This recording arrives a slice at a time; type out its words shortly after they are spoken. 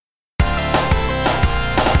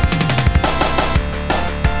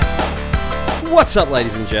What's up,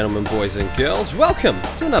 ladies and gentlemen, boys and girls? Welcome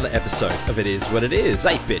to another episode of It Is What It Is,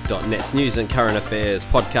 8bit.net's news and current affairs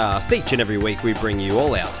podcast. Each and every week we bring you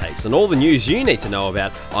all our takes on all the news you need to know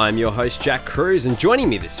about. I'm your host, Jack Cruz, and joining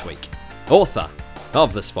me this week, author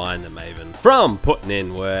of The Spy and the Maven, from Putting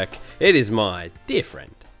In Work, it is my dear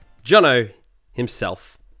friend, Jono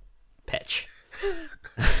himself, Petch.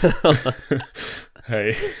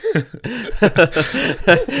 Hey.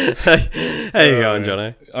 How you going,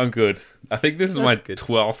 Jono? I'm good. I think this is my good.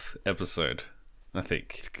 12th episode. I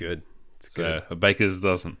think. It's good. It's So, good. a baker's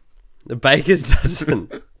dozen. The Baker's dozen.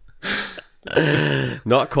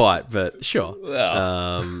 Not quite, but sure.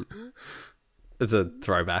 Well. It's a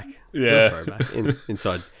throwback. Yeah. A throwback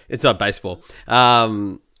inside baseball.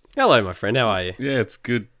 Hello, my friend. How are you? Yeah, it's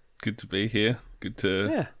good. Good to be here. Good to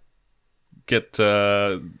Yeah. get.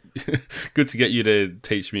 Good to get you to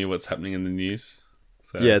teach me what's happening in the news.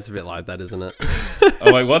 So, Yeah, it's a bit like that, isn't it?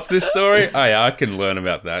 I'm like, what's this story? Oh yeah, I can learn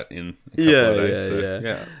about that in a couple of days.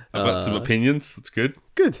 yeah. I've got some opinions. That's good.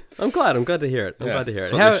 Good. I'm glad to hear it. That's it. what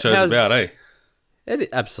this show's about, eh?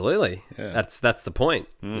 Absolutely. Yeah. That's the point.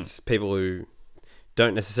 It's people who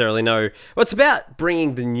don't necessarily know. Well, it's about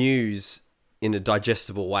bringing the news in a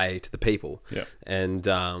digestible way to the people. Yeah. And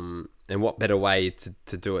what better way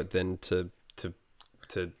to do it than to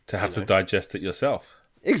have to digest it yourself.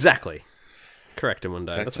 Exactly. Correct in one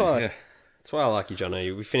day. Exactly, That's why I like you,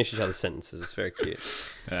 Jono. We finish each other's sentences. It's very cute.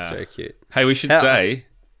 Yeah. It's very cute. Hey, we should say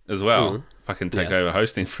as well, if I can take Yes. over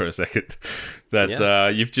hosting for a second,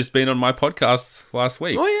 that you've just been on my podcast last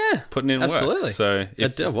week. Oh yeah, Putting in absolutely. work. So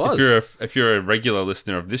It was. if you're a regular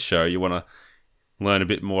listener of this show, you want to learn a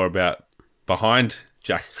bit more about behind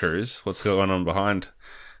Jack Cruz, what's going on behind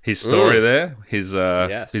his story there, his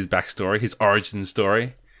backstory, his origin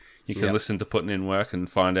story. You can listen to Putting In Work and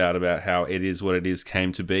find out about how It Is What It Is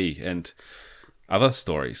came to be and other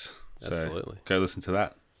stories. Absolutely. So go listen to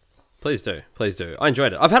that. Please do. I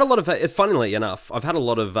enjoyed it. I've had a lot of, funnily enough, I've had a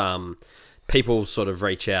lot of people sort of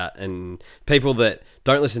reach out, and people that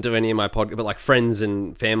don't listen to any of my podcasts, but like friends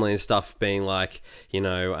and family and stuff, being like,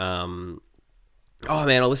 oh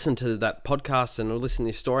man, I listened to that podcast and I listened to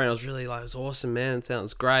your story and I was really like, it was awesome, man. It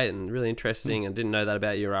sounds great and really interesting. And didn't know that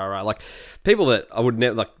about you, rah. Like people that I would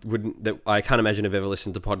never that I can't imagine have ever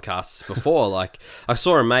listened to podcasts before. Like I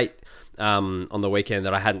saw a mate on the weekend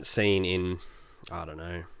that I hadn't seen in, I don't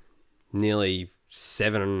know, nearly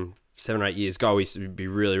 7 or 8 years ago. We used to be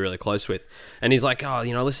really, really close with, and he's like, oh,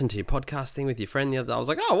 I listened to your podcast thing with your friend the other day. I was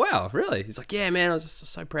like, oh wow, really? He's like, yeah, man, I was just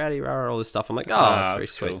so proud of you, all this stuff. I'm like, oh, that's very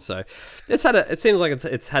sweet. Cool. So it seems like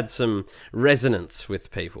it's had some resonance with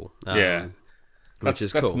people. Which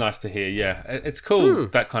is cool. That's nice to hear. Yeah, it's cool,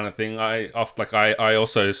 that kind of thing. I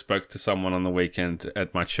also spoke to someone on the weekend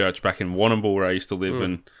at my church back in Warrnambool where I used to live,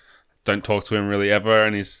 and don't talk to him really ever,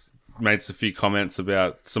 and he's made a few comments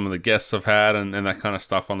about some of the guests I've had and that kind of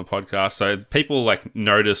stuff on the podcast. So people like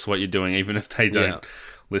notice what you're doing even if they don't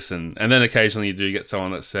listen. And then occasionally you do get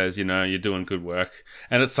someone that says, you're doing good work.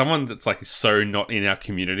 And it's someone that's like so not in our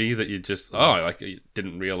community that you just, you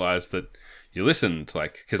didn't realize that you listened,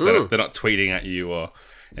 like, because they're not tweeting at you or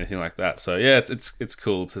anything like that. So yeah, it's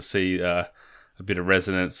cool to see a bit of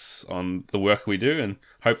resonance on the work we do. And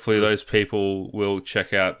hopefully those people will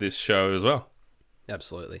check out this show as well.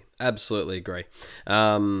 Absolutely agree.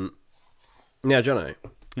 Now, Jono,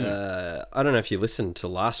 I don't know if you listened to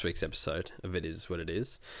last week's episode of It Is What It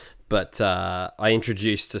Is, but I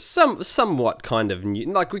introduced to somewhat kind of new,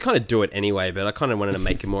 like we kind of do it anyway, but I kind of wanted to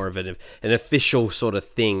make it more of an official sort of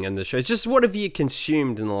thing in the show. It's just, what have you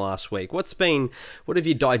consumed in the last week? What have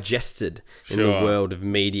you digested in the world of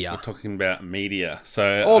media? We're talking about media,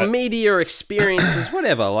 so or media experiences,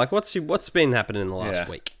 whatever. Like, what's been happening in the last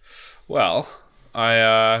week? Well,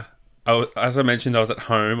 I as I mentioned, I was at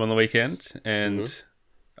home on the weekend, and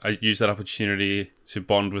I used that opportunity to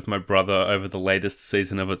bond with my brother over the latest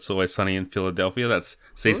season of It's Always Sunny in Philadelphia. That's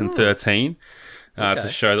season 13. It's a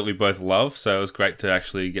show that we both love, so it was great to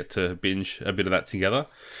actually get to binge a bit of that together.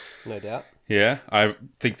 No doubt. Yeah, I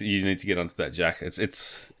think that you need to get onto that, Jack.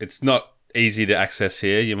 It's not easy to access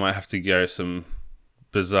here. You might have to go some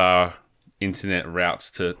bizarre internet routes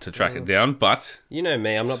to track it down, but you know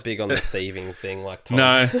me, I'm not big on the thieving thing like Tom.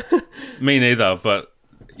 No, me neither, but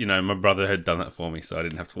my brother had done that for me, so I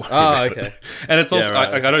didn't have to worry about it. And it's also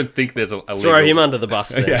I don't think there's a legal... Throw him under the bus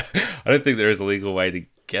there. Yeah, I don't think there is a legal way to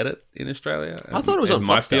get it in Australia. I thought it was on Foxtel. It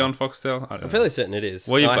might be on Foxtel. I'm fairly certain it is.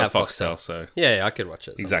 Well, you've got Foxtel, so... Yeah, I could watch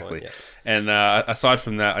it. Exactly. Point, And aside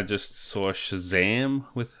from that, I just saw Shazam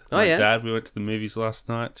with my dad. We went to the movies last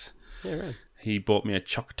night. Yeah, right. He bought me a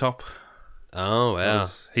Choc Top. Oh, wow.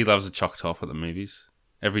 He loves a Choc Top at the movies.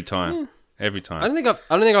 Every time. every time. I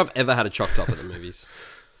don't think I've ever had a choc top at the movies.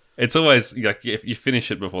 It's always like if you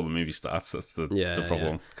finish it before the movie starts. That's the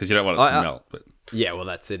problem because you don't want it to melt. But yeah, well,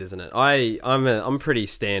 that's it, isn't it? I'm pretty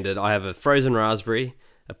standard. I have a frozen raspberry,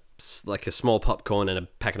 like a small popcorn, and a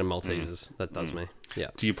packet of Maltesers. That does me. Yeah.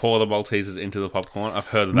 Do you pour the Maltesers into the popcorn? I've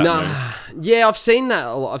heard of that. Nah. Yeah, I've seen that.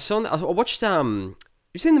 I watched.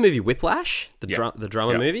 You've seen the movie Whiplash, the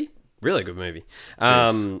drummer movie? Really good movie.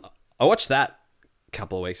 I watched that a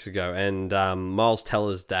couple of weeks ago, and Miles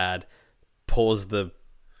Teller's dad pours the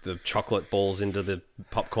chocolate balls into the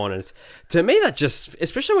popcorn, and to me that just,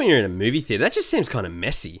 especially when you're in a movie theater, that just seems kind of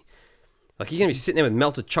messy. Like you're gonna be sitting there with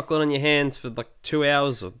melted chocolate on your hands for like 2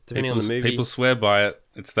 hours, or depending on the movie. People swear by it.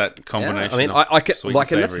 It's that combination. I mean, I can,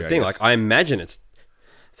 like, and that's the thing. Like, I imagine it's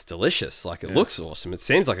delicious. Like, it looks awesome. It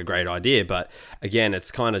seems like a great idea, but again,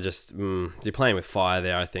 it's kind of just you're playing with fire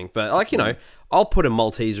there, I think. But like, I'll put a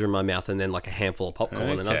Malteser in my mouth and then like a handful of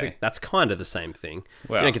popcorn, and I think that's kind of the same thing.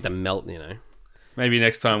 Well, you don't get the melt, Maybe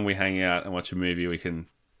next time we hang out and watch a movie, we can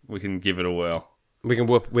give it a whirl. We can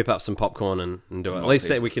whip up some popcorn and do it. At least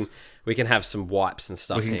that we can have some wipes and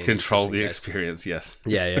stuff. We can control the experience. Yes.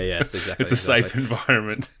 Yeah. It's exactly. It's a safe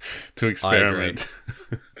environment to experiment.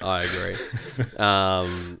 I agree.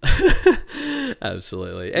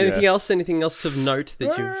 Absolutely. Anything else? Anything else of note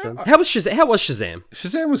that you've? How was Shazam?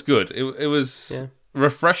 Shazam was good. It was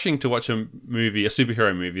refreshing to watch a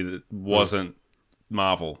superhero movie that wasn't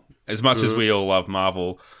Marvel. As much as we all love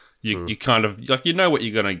Marvel, you kind of like you know what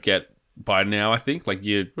you're gonna get by now. I think like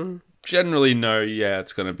you generally know,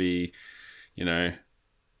 it's gonna be, the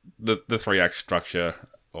 3-act structure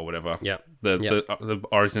or whatever. Yeah. The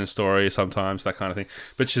origin story sometimes, that kind of thing.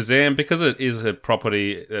 But Shazam, because it is a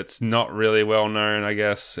property that's not really well known, I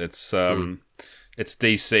guess it's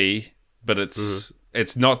DC, but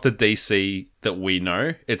it's not the DC that we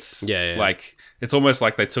know. It's like it's almost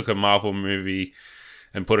like they took a Marvel movie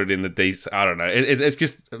and put it in the DC. I don't know. It's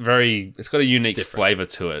just it's got a unique flavor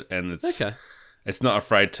to it, and it's not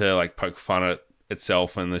afraid to like poke fun at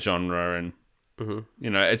itself and the genre, and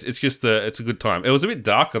it's just it's a good time. It was a bit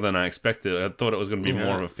darker than I expected. I thought it was going to be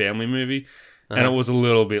more of a family movie, and it was a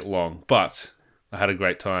little bit long, but I had a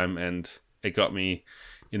great time, and it got me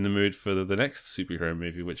in the mood for the next superhero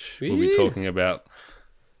movie, which we'll be talking about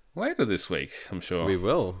later this week, I'm sure. We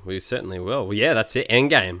will. We certainly will. Well, yeah, that's it.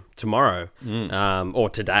 Endgame tomorrow, or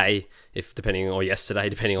today, or yesterday,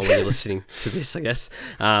 depending on when you're listening to this, I guess.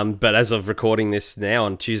 But as of recording this now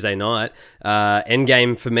on Tuesday night,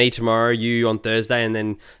 Endgame for me tomorrow, you on Thursday, and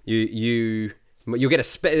then you'll get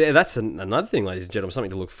that's another thing, ladies and gentlemen,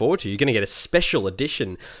 something to look forward to. You're going to get a special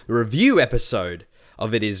edition review episode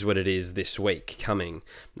of It Is What It Is this week coming.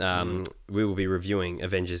 We will be reviewing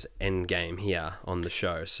Avengers Endgame here on the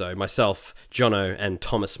show. So myself, Jono, and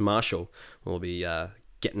Thomas Marshall will be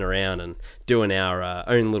getting around and doing our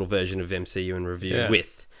own little version of MCU and review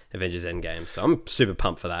with Avengers Endgame. So I'm super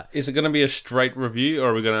pumped for that. Is it going to be a straight review, or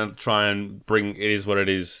are we going to try and bring It Is What It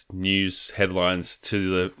Is news headlines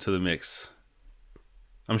to the mix?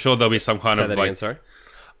 I'm sure there'll be some kind of again, sorry?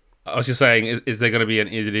 I was just saying, is there going to be an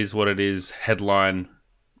It Is What It Is headline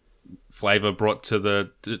flavor brought to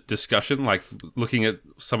the discussion, like looking at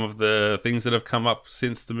some of the things that have come up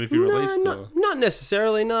since the movie released? Not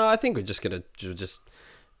necessarily. No, I think we're just gonna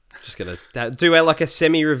do like a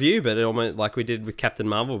semi review, but almost like we did with Captain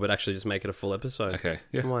Marvel, but actually just make it a full episode. Okay,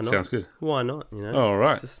 yeah, why not? Sounds good. Why not? All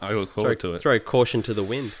right, I look forward to it. Throw caution to the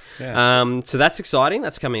wind. Yeah. So that's exciting.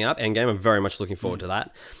 That's coming up. Endgame. I'm very much looking forward to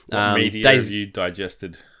that. What media have you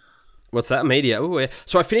digested? What's that? Media. Ooh, yeah.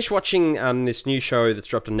 So I finished watching this new show that's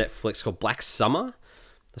dropped on Netflix called Black Summer.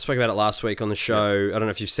 I spoke about it last week on the show. Yeah. I don't know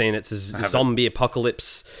if you've seen it. It's a zombie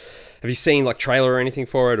apocalypse. Have you seen like trailer or anything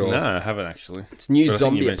for it? Or? No, I haven't actually. It's new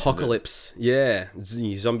zombie apocalypse. Yeah, it's a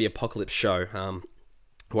new zombie apocalypse show.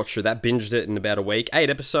 Watched through that, binged it in about a week. 8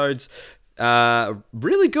 episodes.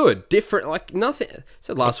 Really good. Different. Like nothing. I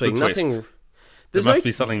said last week. Nothing. There must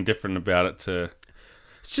be something different about it to.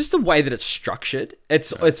 It's just the way that it's structured.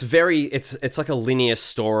 It's like a linear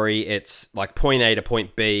story. It's like point A to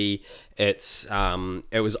point B. It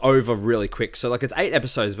was over really quick. So like it's 8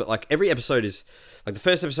 episodes, but like every episode is like the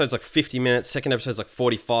first episode's like 50 minutes, second episode's like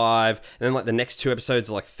 45, and then like the next 2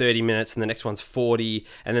 episodes are like 30 minutes, and the next one's 40,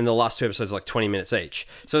 and then the last 2 episodes are like 20 minutes each.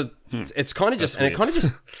 So it's kind of just, and it kind of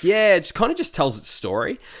just, it kind of just tells its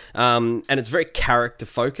story, and it's very character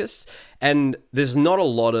focused, and there's not a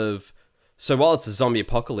lot of. So while it's a zombie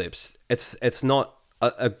apocalypse, it's not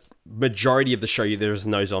a majority of the show. There's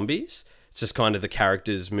no zombies. It's just kind of the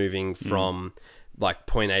characters moving from like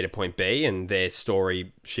point A to point B, and their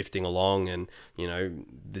story shifting along, and your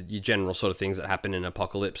general sort of things that happen in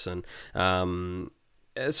apocalypse. And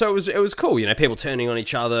so it was cool, people turning on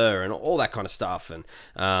each other and all that kind of stuff, and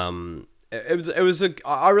I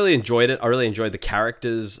really enjoyed it. I really enjoyed the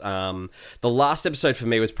characters. The last episode for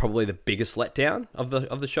me was probably the biggest letdown of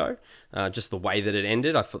the show. Just the way that it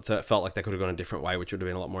ended, I felt like they could have gone a different way, which would have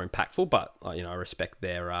been a lot more impactful. But I respect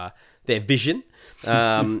their vision,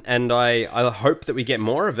 and I hope that we get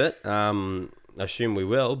more of it. I assume we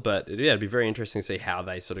will, but it'd be very interesting to see how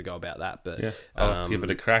they sort of go about that. But yeah, I'll have to give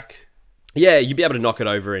it a crack. Yeah, you'd be able to knock it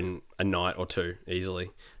over in a night or two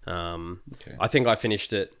easily. Okay. I think I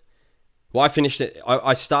finished it. Well, I finished it.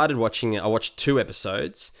 I started watching it. I watched 2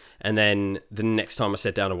 episodes, and then the next time I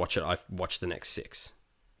sat down to watch it, I watched the next 6.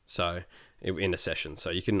 So in a session,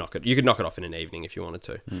 so you could knock it off in an evening if you wanted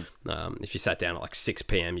to. If you sat down at like 6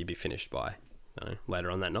 p.m., you'd be finished by later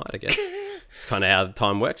on that night, I guess. It's kind of how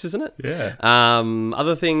time works, isn't it? Yeah.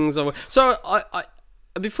 Other things. So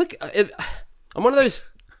I'd be I'm one of those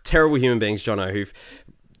terrible human beings, Jono, who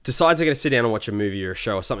decides they're going to sit down and watch a movie or a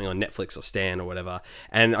show or something on Netflix or Stan or whatever,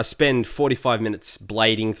 and I spend 45 minutes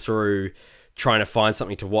blading through trying to find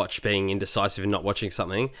something to watch, being indecisive and not watching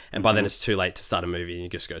something, and by then it's too late to start a movie and you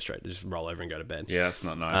just go straight, just roll over and go to bed. Yeah, that's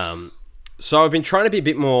not nice. So I've been trying to be a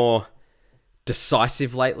bit more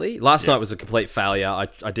decisive lately. Last night was a complete failure.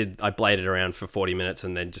 I bladed around for 40 minutes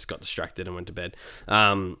and then just got distracted and went to bed.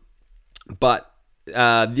 But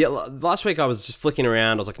last week I was just flicking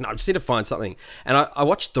around. I was like, no, I just need to find something. And I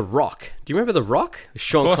watched The Rock. Do you remember The Rock?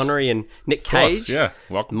 Sean Connery and Nick Cage. Yeah.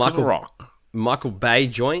 Welcome to The Rock. Michael Bay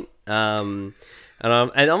joint. And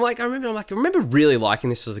I'm like, I remember really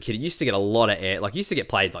liking this as a kid. It used to get a lot of air. Like, it used to get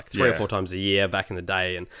played like 3 or 4 times a year back in the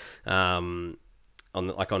day, and on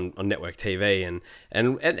network TV,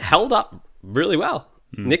 and it held up really well.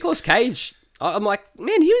 Nicolas Cage, I'm like,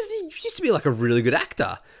 man, he used to be like a really good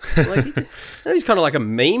actor. Like, I know he's kind of like a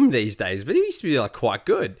meme these days, but he used to be like quite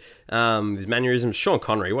good. His mannerisms. Sean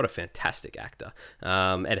Connery, what a fantastic actor.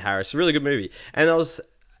 Ed Harris, really good movie. And I was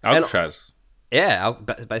Alcatraz.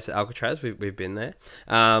 Based at Alcatraz, we've been there.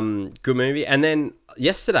 Good movie. And then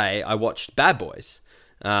yesterday I watched Bad Boys,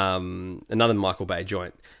 another Michael Bay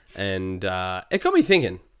joint, and it got me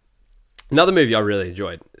thinking. Another movie I really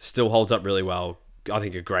enjoyed, still holds up really well. I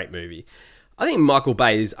think a great movie. I think Michael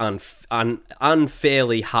Bay is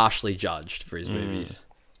unfairly harshly judged for his movies.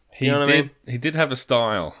 He did have a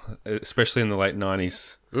style, especially in the late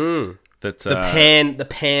 90s. That the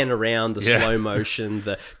pan around, the slow motion,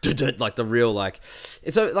 the like the real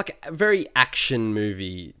it's a very action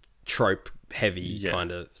movie trope heavy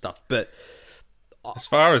kind of stuff. But as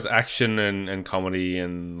far as action and comedy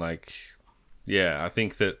and I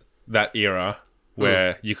think that era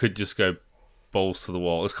where you could just go balls to the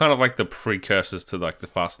wall. It's kind of like the precursors to the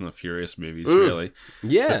Fast and the Furious movies, really.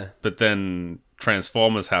 Yeah. But then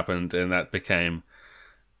Transformers happened, and that became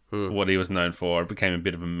what he was known for. It became a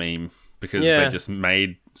bit of a meme because they just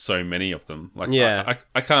made so many of them.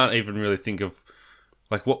 I can't even really think of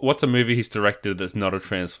what's a movie he's directed that's not a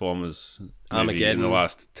Transformers movie Armageddon. In the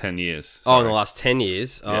last 10 years. Sorry. Oh, in the last 10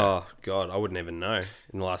 years? Yeah. Oh, God, I wouldn't even know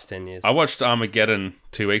in the last 10 years. I watched Armageddon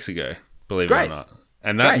 2 weeks ago, believe it or not.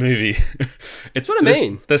 And that movie, that's what I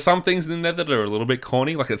mean. There's some things in there that are a little bit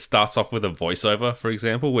corny. Like, it starts off with a voiceover, for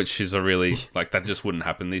example, which is a really, that just wouldn't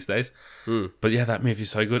happen these days. But yeah, that movie's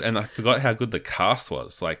so good. And I forgot how good the cast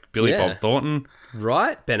was. Like, Billy Bob Thornton.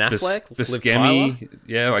 Right? Ben Affleck.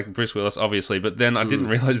 Buscemi. Bruce Willis, obviously. But then I didn't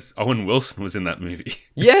realize Owen Wilson was in that movie.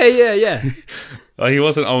 Yeah. He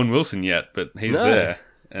wasn't Owen Wilson yet, but he's there.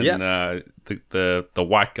 And the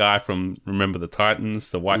white guy from Remember the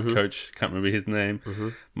Titans, the white coach, can't remember his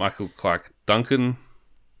name, Michael Clark Duncan.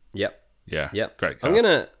 Yep. Yeah. Yep. Great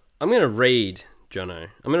cast. I'm gonna read, Jono.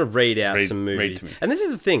 I'm gonna read out some movies. And this is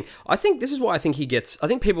the thing. I think this is why I think he gets. I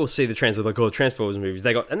think people see the Transformers movies.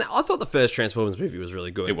 And I thought the first Transformers movie was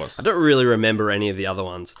really good. It was. I don't really remember any of the other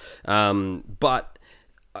ones, but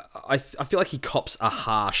I feel like he cops a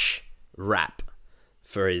harsh rap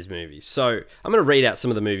for his movies. So I'm going to read out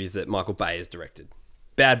some of the movies that Michael Bay has directed.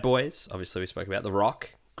 Bad Boys, obviously we spoke about. The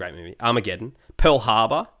Rock, great movie. Armageddon. Pearl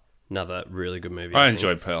Harbor, another really good movie. I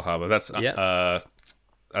enjoyed Pearl Harbor. That's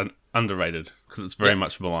underrated because it's very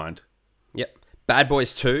much maligned. Yep. Bad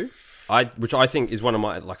Boys 2, which I think is one of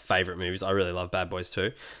my favorite movies. I really love Bad Boys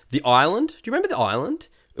 2. The Island. Do you remember The Island?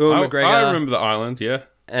 Ewan McGregor. I remember The Island, yeah.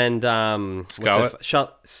 And Scarlett.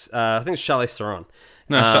 I think it's Charlize Theron.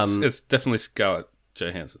 No, it's definitely Scarlett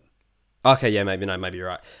Johansson. Okay, yeah, maybe you're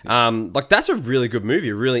right. That's a really good movie,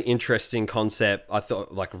 a really interesting concept. I thought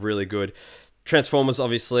really good. Transformers,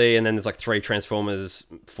 obviously, and then there's 4 Transformers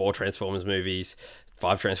movies,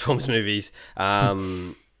 5 Transformers movies.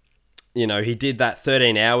 He did that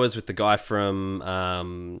 13 Hours with the guy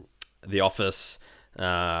from The Office.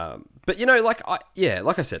 But like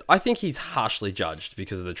I said, I think he's harshly judged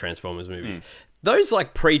because of the Transformers movies. Those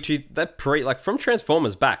like from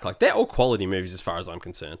Transformers back, like they're all quality movies as far as I'm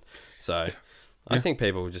concerned. So I think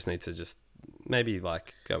people just need to just maybe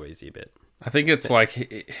like go easy a bit. I think it's like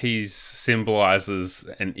he symbolizes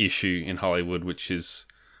an issue in Hollywood, which is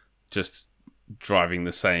just driving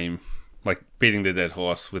the same, like beating the dead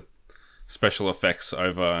horse with special effects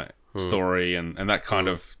over story and that kind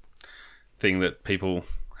of thing that people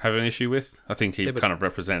have an issue with. I think he kind of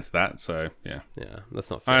represents that. So yeah, that's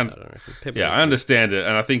not fair. I don't reckon. I understand it,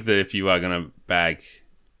 and I think that if you are going to bag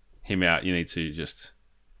him out, you need to just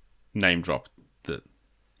name drop that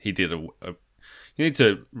he did you need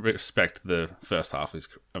to respect the first half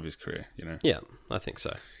of his career, Yeah, I think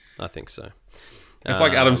so. It's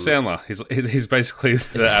like Adam Sandler. He's basically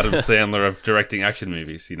the Adam Sandler of directing action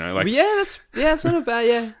movies, Like that's not a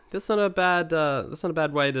bad that's not a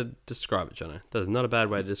bad way to describe it, Jono. That's not a bad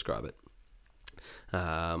way to describe it.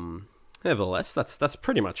 Nevertheless, that's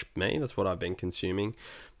pretty much me. That's what I've been consuming,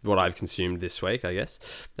 what I've consumed this week, I guess.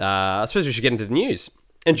 I suppose we should get into the news.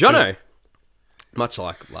 And Jono, much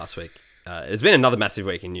like last week, it's been another massive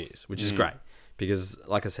week in news, which is great. Because,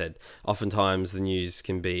 like I said, oftentimes the news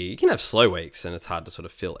you can have slow weeks and it's hard to sort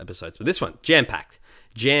of fill episodes. But this one, jam-packed.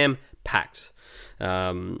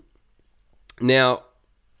 Now,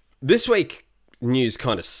 this week, news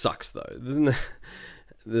kind of sucks, though.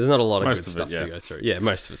 There's not a lot of good stuff to go through. Yeah,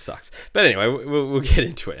 most of it sucks. But anyway, we'll get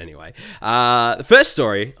into it anyway. The first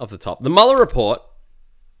story off the top, the Mueller report,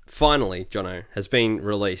 finally, Jono, has been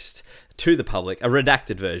released to the public, a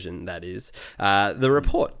redacted version, that is. The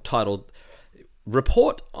report titled...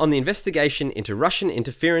 Report on the investigation into Russian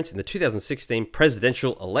interference in the 2016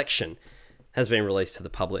 presidential election has been released to the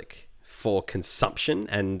public for consumption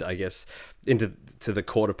and, I guess, to the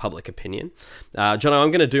court of public opinion. John, I'm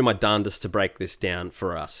going to do my darndest to break this down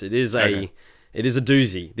for us. It is a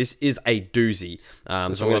doozy. This is a doozy.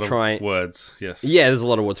 There's a lot of words, yes. Yeah, there's a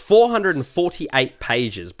lot of words. 448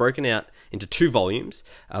 pages broken out into 2 volumes.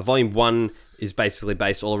 Volume 1 is basically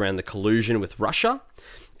based all around the collusion with Russia.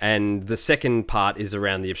 And the second part is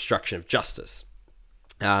around the obstruction of justice.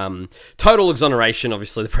 Total exoneration,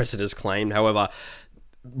 obviously, the president has claimed. However,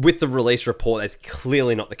 with the release report, that's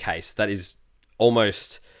clearly not the case. That is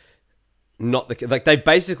almost not the... Like, they've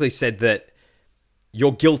basically said that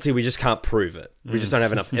you're guilty, we just can't prove it. We just don't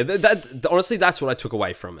have enough... honestly, that's what I took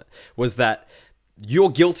away from it, was that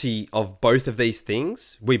you're guilty of both of these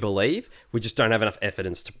things, we believe. We just don't have enough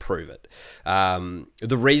evidence to prove it.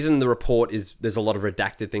 The reason the report is... There's a lot of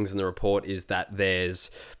redacted things in the report is that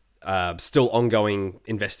there's still ongoing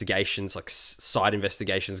investigations, like side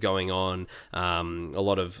investigations going on. A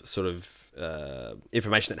lot of sort of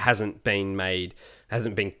information that hasn't been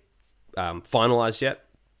finalized yet,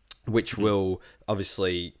 which will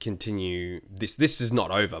obviously continue. This is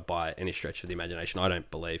not over by any stretch of the imagination, I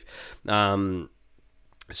don't believe.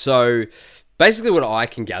 So basically what I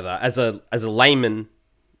can gather as a layman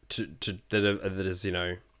that is,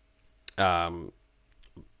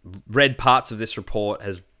 read parts of this report,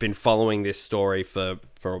 has been following this story for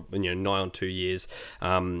nigh on 2 years.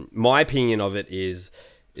 My opinion of it is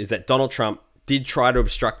that Donald Trump did try to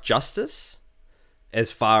obstruct justice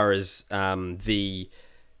as far as the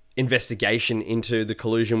investigation into the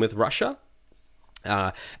collusion with Russia.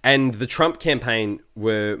 And the Trump campaign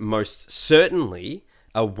were most certainly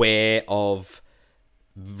aware of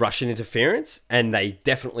Russian interference, and they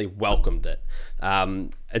definitely welcomed it.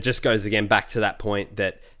 It just goes again back to that point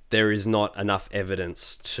that there is not enough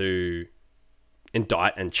evidence to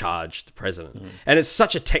indict and charge the president. And it's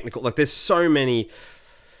such a technical... Like, there's so many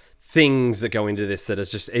things that go into this that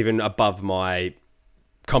is just even above my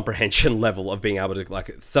comprehension level of being able to...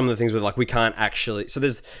 Like, some of the things with, like, we can't actually... So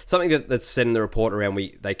there's something that's said in the report around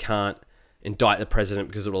they can't indict the president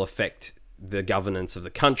because it will affect the governance of the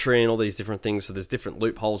country and all these different things. So there's different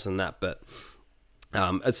loopholes in that, but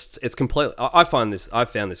it's completely... I found this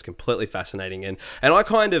completely fascinating, and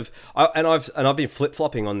I've been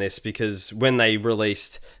flip-flopping on this because when they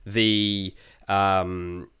released the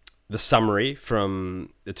summary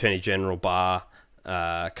from Attorney General Barr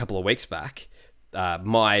a couple of weeks back,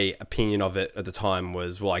 my opinion of it at the time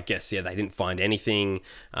was, well, I guess, they didn't find anything.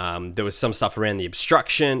 There was some stuff around the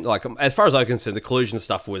obstruction. Like, as far as I'm concerned, the collusion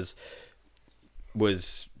stuff was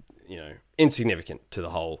insignificant to the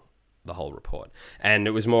whole report, and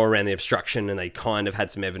it was more around the obstruction, and they kind of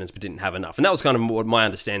had some evidence but didn't have enough, and that was kind of my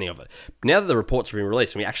understanding of it. Now that the reports have been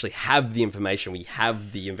released and we actually have the information, we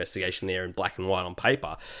have the investigation there in black and white on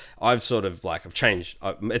paper, I've sort of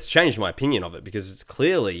it's changed my opinion of it, because it's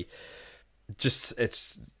clearly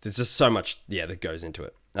there's just so much that goes into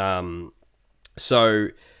it. So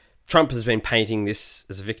Trump has been painting this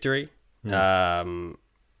as a victory. I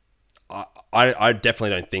definitely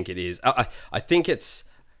don't think it is. I think it's...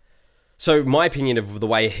 So my opinion of the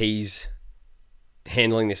way he's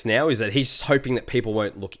handling this now is that he's hoping that people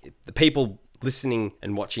won't look... The people listening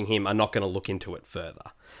and watching him are not going to look into it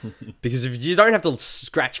further. Because if you don't have to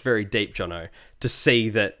scratch very deep, Jono, to see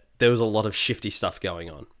that there was a lot of shifty stuff going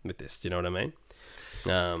on with this. Do you know what I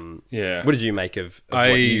mean? Yeah. What did you make of what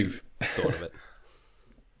you thought of it?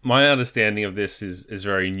 My understanding of this is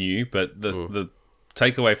very new, but the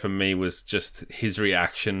takeaway for me was just his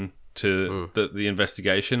reaction to the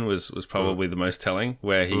investigation was probably the most telling,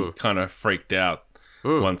 where he kind of freaked out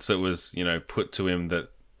once it was, put to him that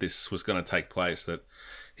this was going to take place, that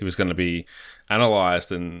he was going to be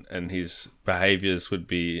analysed and his behaviours would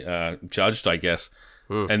be judged, I guess.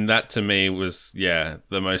 And that to me was, the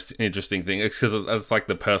most interesting thing. It's because it's like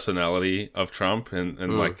the personality of Trump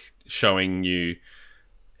and like showing you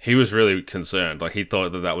he was really concerned. Like he thought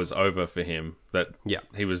that was over for him, that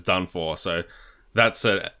he was done for. So that's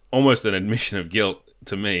almost an admission of guilt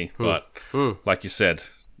to me. But like you said,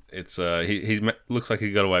 it's he looks like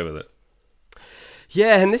he got away with it.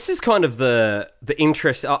 Yeah, and this is kind of the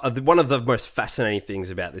interest. One of the most fascinating things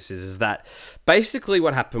about this is that basically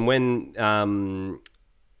what happened when,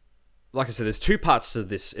 like I said, there's two parts to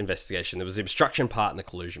this investigation. There was the obstruction part and the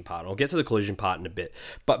collusion part. I'll get to the collusion part in a bit.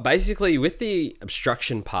 But basically, with the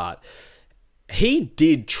obstruction part, he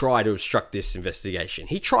did try to obstruct this investigation.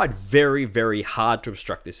 He tried very, very hard to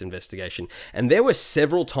obstruct this investigation. And there were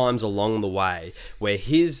several times along the way where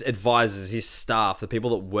his advisors, his staff, the people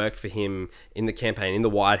that worked for him in the campaign, in the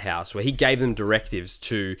White House, where he gave them directives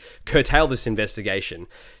to curtail this investigation,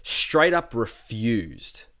 straight up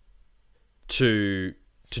refused to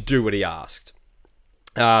do what he asked.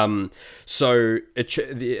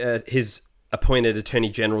 His appointed Attorney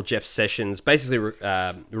General, Jeff Sessions, basically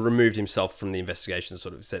removed himself from the investigation,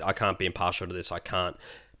 sort of said, I can't be impartial to this, I can't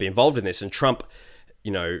be involved in this. And Trump,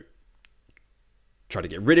 tried to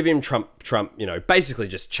get rid of him. Trump, basically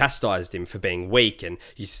just chastised him for being weak, and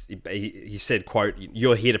he said, "quote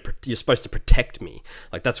You're supposed to protect me.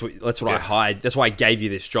 Like that's what I hide. That's why I gave you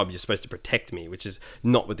this job. You're supposed to protect me, which is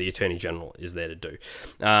not what the Attorney General is there to do."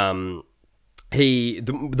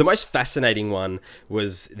 The most fascinating one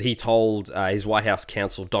was he told his White House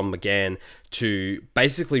counsel Don McGahn to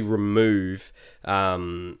basically remove.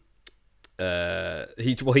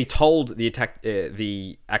 He told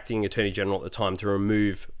the acting Attorney General at the time to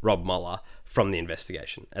remove Rob Mueller from the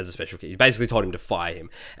investigation as a special case. He basically told him to fire him,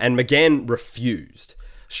 and McGahn refused.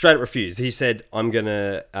 Straight up refused. He said, "I'm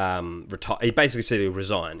gonna retire." He basically said he'll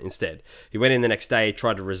resign instead. He went in the next day,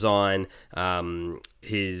 tried to resign.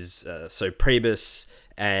 Priebus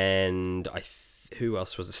and who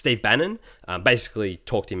else was it? Steve Bannon basically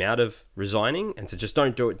talked him out of resigning and said, just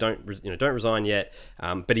don't do it, don't resign yet.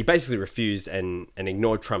 But he basically refused and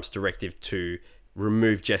ignored Trump's directive to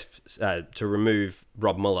remove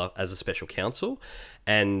Rob Mueller as a special counsel.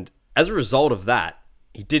 And as a result of that,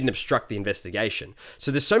 he didn't obstruct the investigation.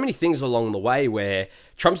 So there's so many things along the way where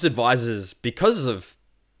Trump's advisors, because of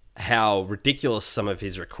how ridiculous some of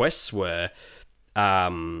his requests were,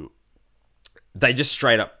 they just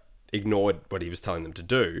straight up ignored what he was telling them to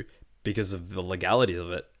do because of the legalities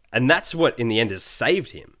of it. And that's what in the end has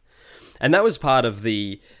saved him. And that was part of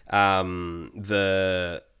the end,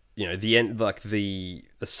 like the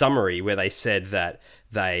summary where they said that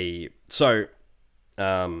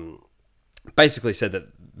basically said that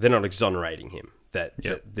they're not exonerating him, that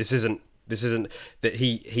this isn't that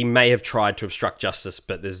he may have tried to obstruct justice,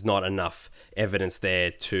 but there's not enough evidence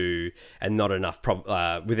there and not enough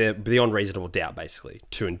beyond reasonable doubt, basically,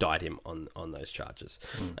 to indict him on those charges,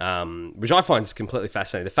 which I find is completely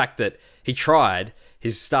fascinating. The fact that he tried,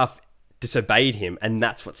 his staff disobeyed him, and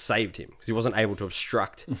that's what saved him, because he wasn't able to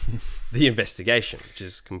obstruct the investigation, which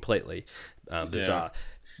is completely bizarre.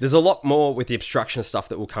 There's a lot more with the obstruction stuff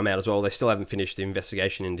that will come out as well. They still haven't finished the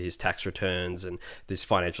investigation into his tax returns and this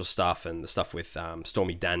financial stuff and the stuff with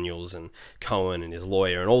Stormy Daniels and Cohen and his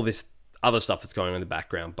lawyer and all this other stuff that's going on in the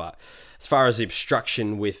background. But as far as the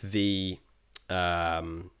obstruction with the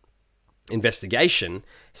investigation,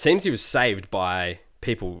 seems he was saved by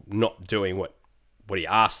people not doing what he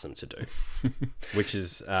asked them to do, which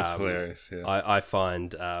is that's hilarious. Yeah. I find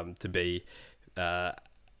to be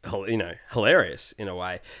hilarious in a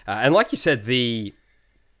way. And like you said, the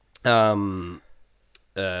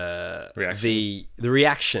Reaction. the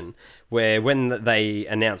reaction where when they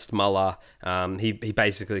announced Mueller, he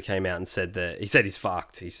basically came out and said that he's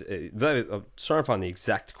fucked. I'm trying to find the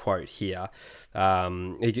exact quote here.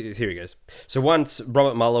 Here he goes. So once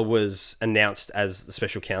Robert Mueller was announced as the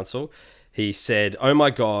special counsel, he said, "Oh my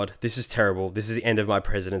God, this is terrible. This is the end of my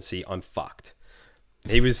presidency. I'm fucked."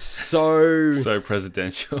 He was so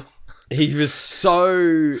presidential. He was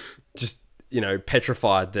so just,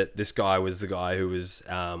 petrified that this guy was the guy who was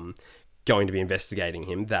going to be investigating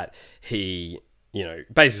him, that he,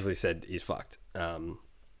 basically said he's fucked.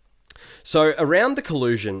 So around the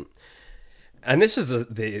collusion, and this is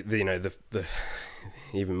the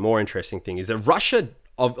even more interesting thing, is that Russia,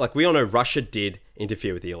 we all know, Russia did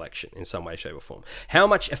interfere with the election in some way, shape, or form. How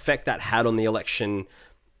much effect that had on the election,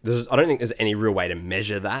 I don't think there's any real way to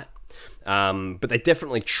measure that. But they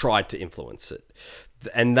definitely tried to influence it.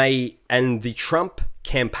 And the Trump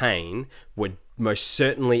campaign were most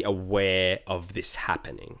certainly aware of this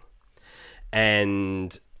happening.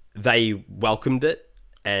 And they welcomed it.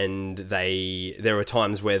 And there were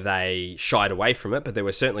times where they shied away from it, but there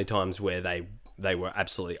were certainly times where they were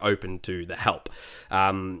absolutely open to the help.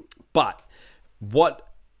 But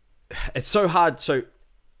it's so hard. So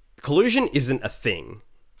collusion isn't a thing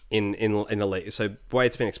in a legal. So the way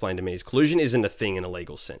it's been explained to me is collusion isn't a thing in a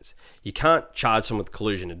legal sense. You can't charge someone with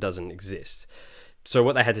collusion. It doesn't exist. So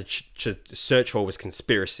what they had to search for was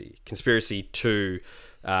conspiracy to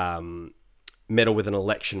meddle with an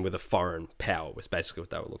election with a foreign power was basically what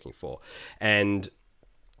they were looking for. And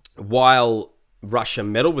while Russia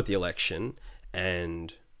meddled with the election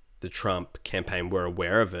and the Trump campaign were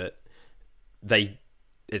aware of it,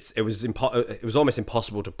 it was almost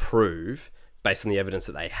impossible to prove, based on the evidence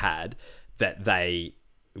that they had, that they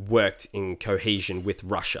worked in cohesion with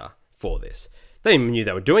Russia for this. They knew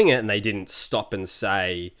they were doing it, and they didn't stop and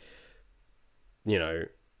say,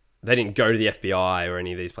 they didn't go to the FBI or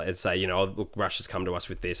any of these places and say, oh, look, Russia's come to us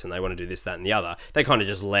with this and they want to do this, that, and the other. They kind of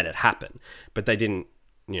just let it happen. But they didn't,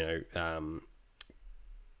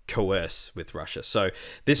 coerce with Russia. So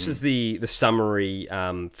this is the summary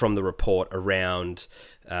from the report around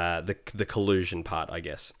the collusion part, I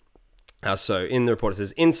guess. So in the report it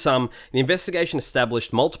says, in sum, the investigation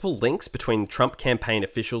established multiple links between Trump campaign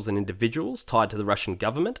officials and individuals tied to the Russian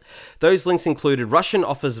government. Those links included Russian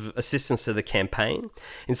offers of assistance to the campaign.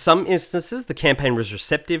 In some instances, the campaign was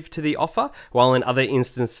receptive to the offer, while in other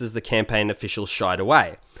instances, the campaign officials shied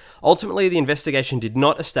away. Ultimately, the investigation did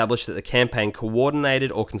not establish that the campaign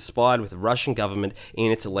coordinated or conspired with the Russian government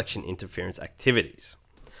in its election interference activities.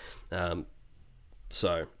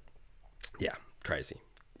 So, yeah, crazy.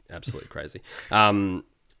 Absolutely crazy.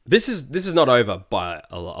 This is not over by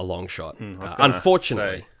a long shot.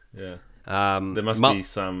 Unfortunately. Say, yeah. There must be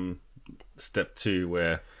some step 2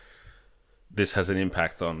 where this has an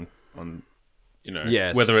impact on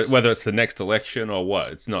yes, whether it's the next election or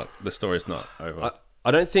what. It's not, the story's not over.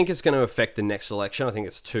 I don't think it's going to affect the next election. I think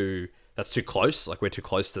that's too close. Like, we're too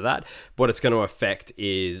close to that. What it's going to affect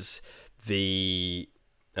is the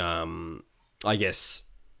I guess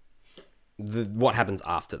what happens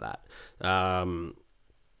after that.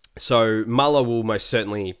 So Mueller will most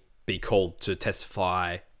certainly be called to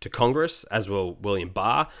testify to Congress, as will William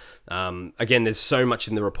Barr. Again, there's so much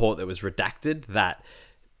in the report that was redacted that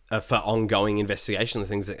for ongoing investigation, the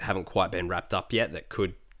things that haven't quite been wrapped up yet that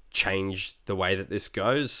could change the way that this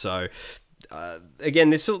goes. So again,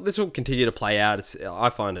 this will continue to play out. I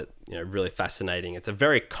find it really fascinating. It's a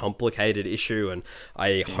very complicated issue, and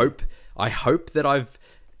I hope that I've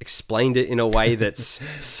explained it in a way that's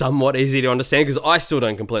somewhat easy to understand, because I still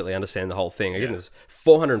don't completely understand the whole thing. Again, there's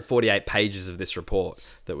 448 pages of this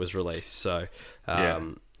report that was released. So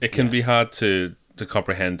it can be hard to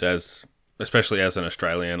comprehend, especially as an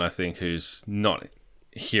Australian, I think, who's not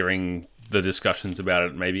hearing the discussions about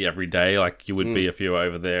it maybe every day like you would be if you were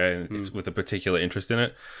over there and with a particular interest in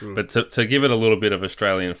it. But to give it a little bit of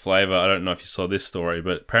Australian flavour, I don't know if you saw this story,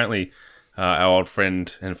 but apparently our old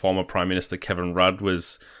friend and former Prime Minister Kevin Rudd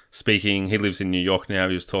was speaking. He lives in New York now.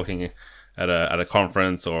 He was talking at a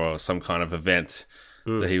conference or some kind of event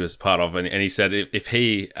that he was part of, and he said if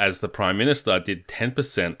he, as the Prime Minister, did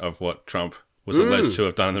 10% of what Trump was alleged to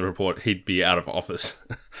have done in the report, he'd be out of office.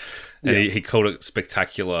 And he called it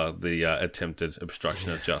spectacular, the attempted obstruction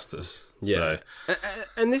of justice. Yeah, so.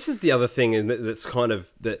 And this is the other thing that's kind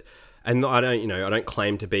of that, and I don't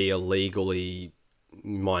claim to be a legally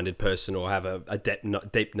minded person or have a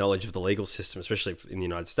deep knowledge of the legal system, especially in the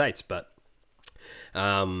United States. But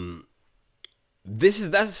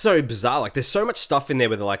that's so bizarre. Like, there's so much stuff in there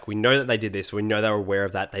where they're like, we know that they did this, we know they were aware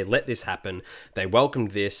of that, they let this happen, they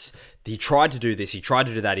welcomed this, he tried to do this, he tried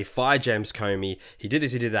to do that, he fired James Comey, he did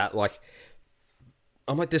this, he did that. Like,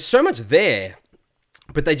 I'm like, there's so much there,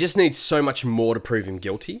 but they just need so much more to prove him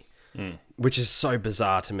guilty, which is so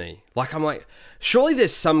bizarre to me. Like, I'm like, surely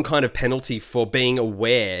there's some kind of penalty for being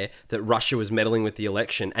aware that Russia was meddling with the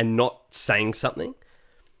election and not saying something.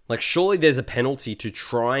 Like, surely there's a penalty to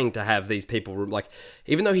trying to have these people, like,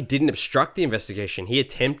 even though he didn't obstruct the investigation, he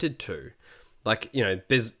attempted to. Like, you know,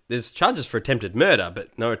 there's charges for attempted murder, but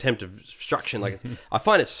no attempt of obstruction. Like, I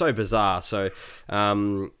find it so bizarre. So,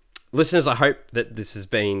 listeners, I hope that this has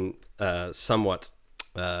been somewhat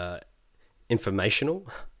informational,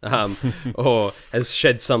 or has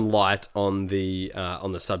shed some light on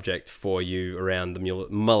the subject for you around the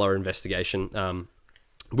Mueller investigation.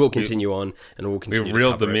 We'll continue on, and we'll continue. We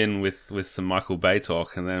reeled them in with some Michael Bay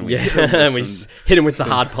talk, and then we hit him with the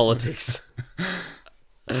hard politics.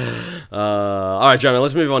 All right, John,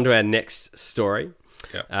 let's move on to our next story.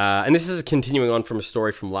 Yeah. And this is continuing on from a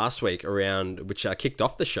story from last week which kicked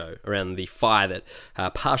off the show around the fire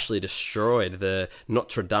that partially destroyed the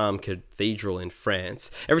Notre Dame Cathedral in France.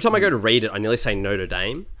 Every time I go to read it, I nearly say Notre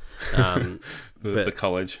Dame. The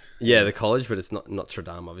college. Yeah, the college, but it's not Notre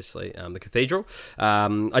Dame, obviously. The cathedral.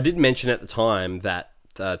 I did mention at the time that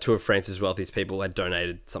two of France's wealthiest people had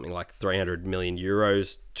donated something like 300 million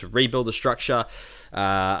euros to rebuild the structure.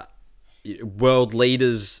 World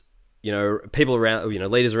leaders, people around,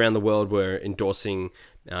 leaders around the world were endorsing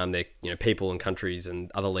their, people and countries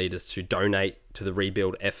and other leaders to donate to the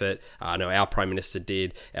rebuild effort. I know our Prime Minister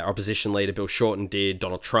did, our opposition leader Bill Shorten did,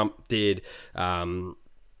 Donald Trump did.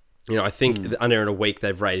 I think under in a week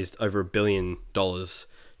they've raised over $1 billion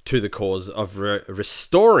to the cause of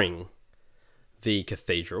restoring the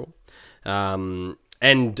cathedral. And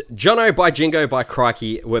Jono, by Jingo, by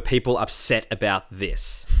Crikey, were people upset about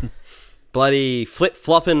this? Bloody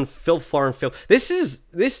flip-flopping, filth-florin' filth. This is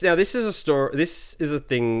a story. This is a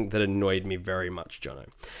thing that annoyed me very much, Jono.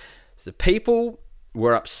 So people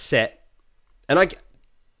were upset, and I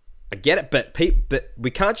get it, but we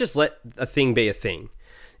can't just let a thing be a thing.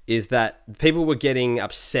 Is that people were getting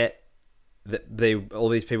upset that all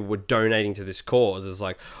these people were donating to this cause? It's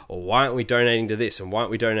like, oh, why aren't we donating to this and why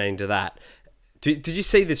aren't we donating to that? Did you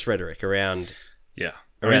see this rhetoric around? Yeah.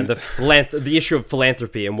 Around the issue of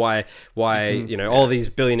philanthropy and why all these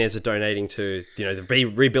billionaires are donating to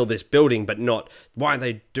rebuild this building, but not why aren't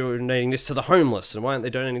they donating this to the homeless and why aren't they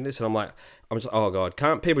donating this? And I'm just oh god,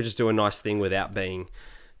 can't people just do a nice thing without being?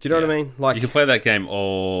 Do you know what I mean? Like, you can play that game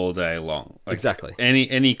all day long. Like, exactly.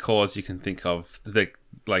 Any cause you can think of,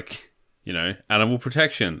 animal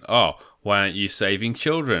protection. Oh, why aren't you saving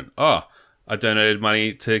children? Oh, I donated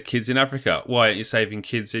money to kids in Africa. Why aren't you saving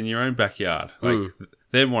kids in your own backyard? Like,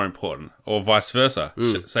 they're more important, or vice versa.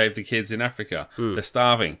 Save the kids in Africa. They're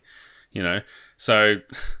starving. So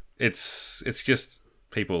it's just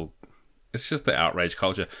people. It's just the outrage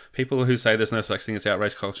culture. People who say there's no such thing as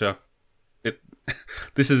outrage culture.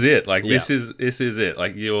 This is it. Like, this is it.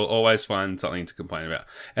 Like, you'll always find something to complain about.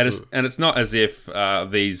 And it's not as if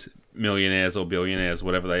these millionaires or billionaires,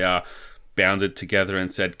 whatever they are, bounded together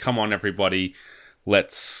and said, come on, everybody,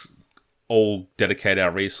 let's all dedicate our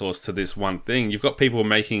resource to this one thing. You've got people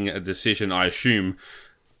making a decision, I assume,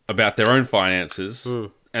 about their own finances,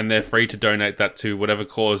 and they're free to donate that to whatever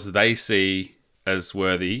cause they see as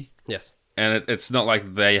worthy. Yes. And it's not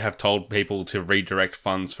like they have told people to redirect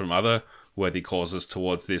funds from other worthy causes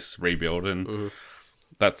towards this rebuild, and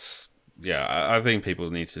that's I think people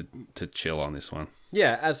need to chill on this one.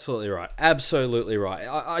 Yeah, absolutely right.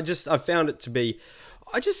 I found it to be,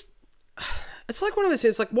 it's like one of those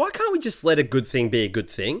things. Like, why can't we just let a good thing be a good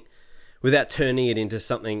thing, without turning it into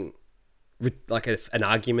something like an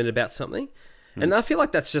argument about something? And I feel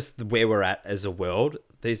like that's just where we're at as a world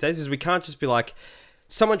these days. Is we can't just be like,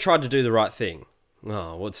 someone tried to do the right thing.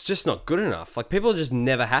 Oh, well, it's just not good enough. Like, people are just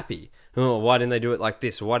never happy. Oh, why didn't they do it like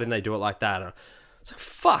this? Or why didn't they do it like that? It's like,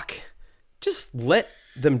 fuck. Just let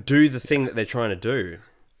them do the thing that they're trying to do.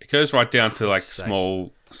 It goes right down to, like,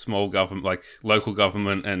 small government, like local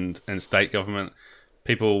government and state government.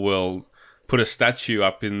 People will put a statue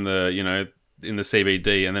up in the, in the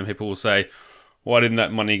CBD, and then people will say, why didn't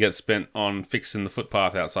that money get spent on fixing the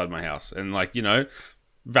footpath outside my house? And, like,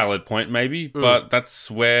 valid point maybe, but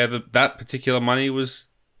that's where that particular money was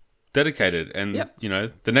dedicated, and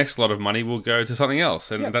the next lot of money will go to something else,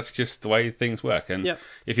 and that's just the way things work. And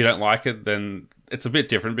if you don't like it, then it's a bit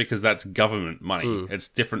different, because that's government money. It's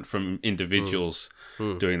different from individuals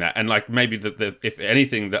doing that. And, like, maybe if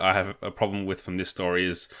anything that I have a problem with from this story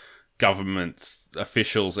is government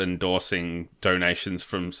officials endorsing donations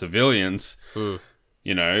from civilians,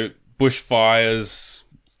 you know, bushfires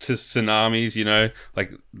to tsunamis, you know,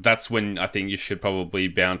 like that's when I think you should probably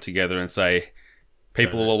bound together and say,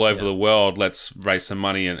 people all over the world, let's raise some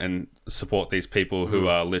money and support these people who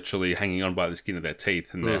are literally hanging on by the skin of their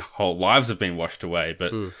teeth and their whole lives have been washed away.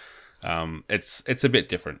 But it's a bit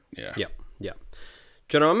different. Yeah. Yeah.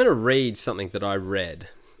 Jono, I'm going to read something that I read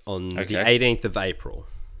on the 18th of April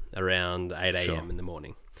around 8 a.m. in the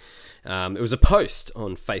morning. It was a post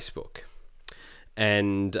on Facebook.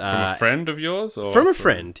 And from a friend of yours? Or from a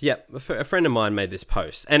friend, a friend of mine made this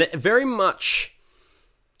post. And it very much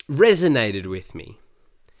resonated with me.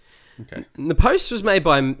 Okay. And the post was made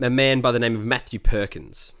by a man by the name of Matthew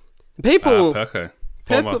Perkins. People... Perko.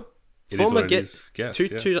 Former guest,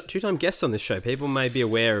 two-time guest on this show. People may be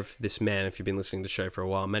aware of this man if you've been listening to the show for a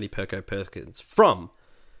while. Matty Perko Perkins from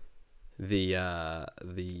the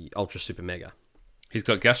Ultra Super Mega. He's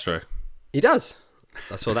got gastro. He does.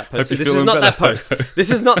 I saw that post. This is not that post.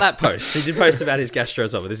 This is not that post. He did post about his gastro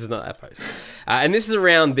as well, but this is not that post. And this is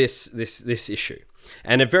around this issue.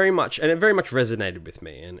 And it very much resonated with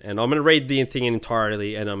me. And I'm going to read the thing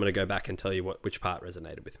entirely, and I'm going to go back and tell you which part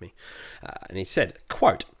resonated with me. And he said,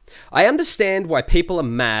 quote, "I understand why people are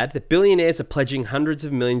mad that billionaires are pledging hundreds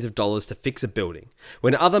of millions of dollars to fix a building,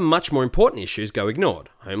 when other much more important issues go ignored: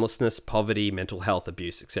 homelessness, poverty, mental health,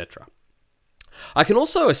 abuse, etc. I can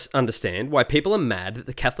also understand why people are mad that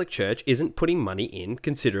the Catholic Church isn't putting money in,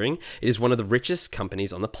 considering it is one of the richest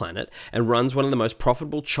companies on the planet and runs one of the most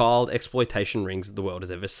profitable child exploitation rings that the world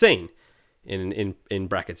has ever seen." In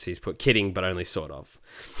brackets, he's put kidding, but only sort of.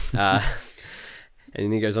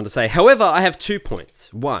 And he goes on to say, "However, I have 2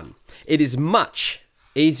 points. 1, it is much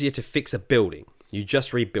easier to fix a building. You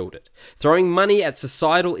just rebuild it. Throwing money at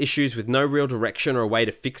societal issues with no real direction or a way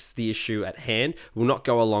to fix the issue at hand will not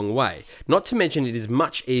go a long way. Not to mention, it is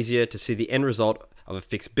much easier to see the end result of a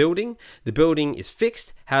fixed building. The building is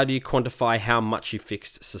fixed. How do you quantify how much you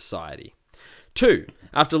fixed society? 2,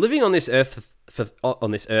 after living on this earth for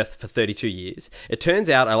 32 years, it turns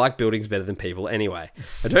out I like buildings better than people anyway.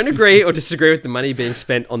 I don't agree or disagree with the money being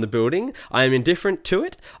spent on the building. I am indifferent to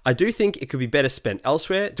it. I do think it could be better spent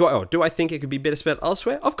elsewhere. Do I think it could be better spent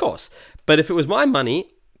elsewhere? Of course. But if it was my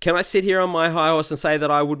money, can I sit here on my high horse and say that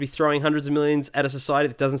I would be throwing hundreds of millions at a society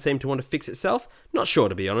that doesn't seem to want to fix itself? Not sure,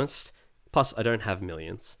 to be honest. Plus, I don't have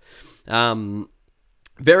millions.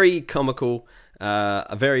 Very comical.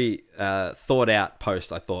 A very thought out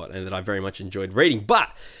post, I thought, and that I very much enjoyed reading. But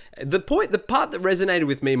the part that resonated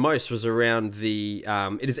with me most was around the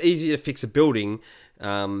it is easier to fix a building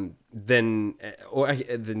than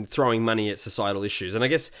throwing money at societal issues. And I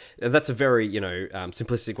guess that's a very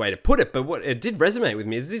simplistic way to put it. But what it did resonate with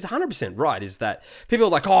me is he's 100% right. Is that people are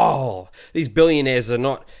like, oh, these billionaires are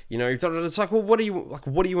not, it's like, well, what do you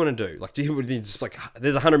want to do? Like, do you just like,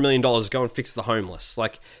 there's $100 million, go and fix the homeless?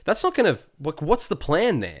 Like, that's not going to, like, what's the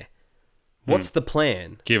plan there? What's the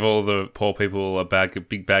plan? Give all the poor people a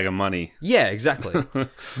big bag of money. Yeah, exactly.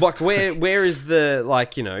 Like, where is the,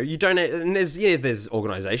 like, you donate, and there's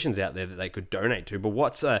organizations out there that they could donate to, but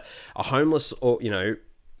what's a homeless or,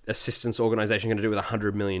 assistance organization going to do with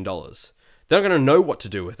 $100 million? They're not going to know what to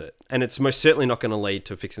do with it. And it's most certainly not going to lead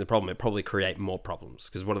to fixing the problem. It'll probably create more problems,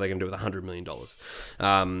 because what are they going to do with $100 million?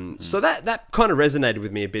 So that kind of resonated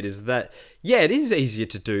with me a bit, is that, yeah, it is easier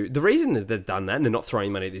to do. The reason that they've done that and they're not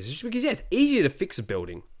throwing money at this is just because, it's easier to fix a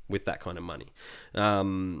building with that kind of money.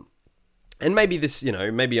 And maybe this,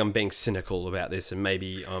 maybe I'm being cynical about this, and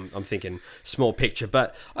maybe I'm thinking small picture,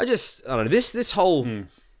 but I don't know, this whole,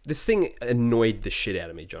 this thing annoyed the shit out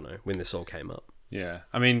of me, Jono, when this all came up. Yeah.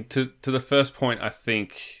 I mean, to the first point, I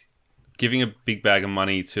think giving a big bag of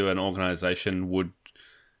money to an organization would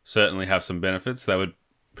certainly have some benefits. They would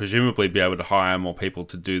presumably be able to hire more people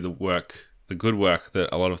to do the good work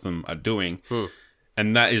that a lot of them are doing.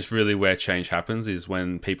 And that is really where change happens, is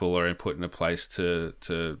when people are put in a place to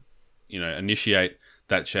initiate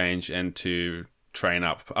that change and to train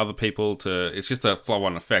up other people it's just a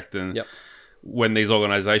flow-on effect. And when these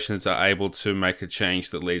organizations are able to make a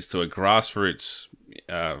change that leads to a grassroots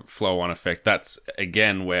flow-on effect, that's,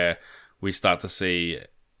 again, where we start to see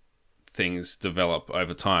things develop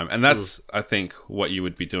over time. And that's, I think, what you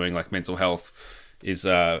would be doing. Like, mental health is,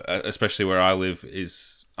 especially where I live,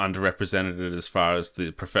 is underrepresented as far as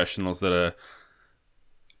the professionals that are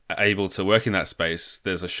able to work in that space.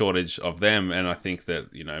 There's a shortage of them. And I think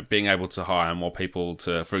that, being able to hire more people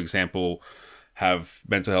to, for example, have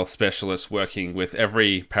mental health specialists working with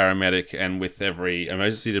every paramedic and with every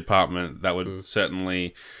emergency department, that would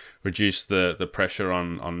certainly reduce the pressure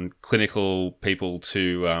on clinical people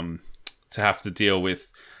to have to deal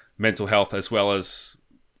with mental health as well as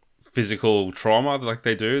physical trauma like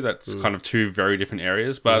they do. That's kind of two very different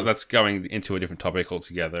areas, but that's going into a different topic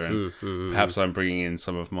altogether. And perhaps I'm bringing in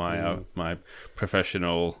some of my my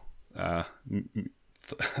professional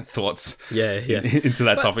thoughts into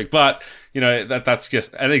that topic. But that's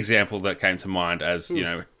just an example that came to mind as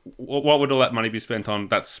what would all that money be spent on?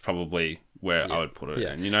 That's probably where I would put it.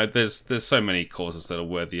 And there's so many causes that are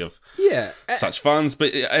worthy of such funds,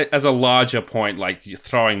 but as a larger point, like you're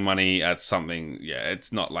throwing money at something,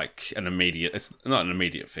 it's not like it's not an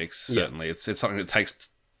immediate fix. Certainly, it's something that takes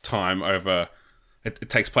time over. It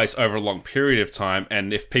takes place over a long period of time,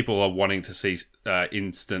 and if people are wanting to see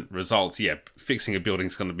instant results, fixing a building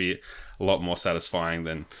is going to be a lot more satisfying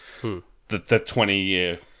than the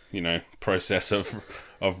 20-year process of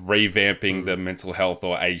revamping the mental health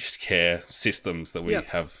or aged care systems that we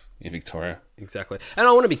have in Victoria. Exactly. And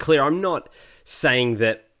I want to be clear, I'm not saying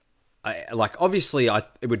that obviously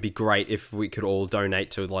it would be great if we could all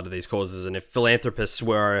donate to a lot of these causes, and if philanthropists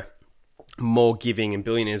were more giving and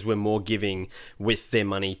billionaires were more giving with their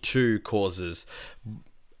money to causes.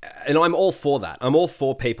 And I'm all for that. I'm all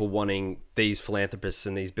for people wanting these philanthropists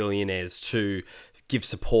and these billionaires to give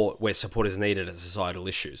support where support is needed at societal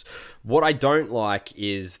issues. What I don't like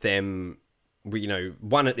is them,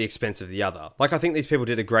 one at the expense of the other. Like, I think these people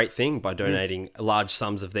did a great thing by donating large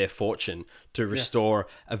sums of their fortune to restore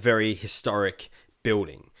a very historic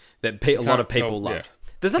building that a lot of people loved.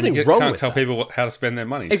 There's nothing wrong with that. You can't tell people how to spend their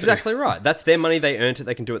money. Exactly right. That's their money. They earned it.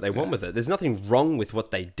 They can do what they want with it. There's nothing wrong with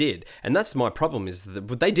what they did. And that's my problem, is that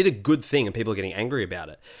they did a good thing and people are getting angry about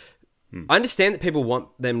it. I understand that people want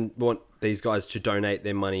these guys to donate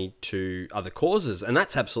their money to other causes, and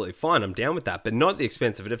that's absolutely fine. I'm down with that, but not at the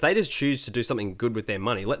expense of it. If they just choose to do something good with their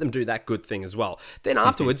money, let them do that good thing as well. Then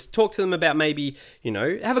afterwards, talk to them about maybe,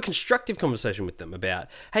 have a constructive conversation with them about,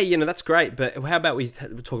 hey, that's great, but how about we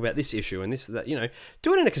talk about this issue and this, that,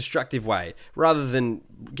 do it in a constructive way rather than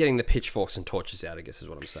getting the pitchforks and torches out, I guess is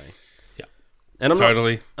what I'm saying. And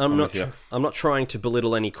I'm not trying to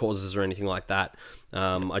belittle any causes or anything like that.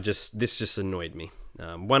 This just annoyed me.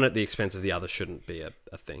 One at the expense of the other shouldn't be a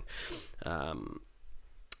thing.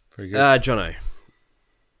 Very good. Jono,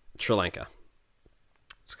 Sri Lanka.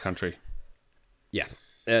 It's a country. Yeah,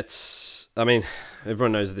 everyone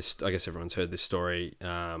knows this. I guess everyone's heard this story.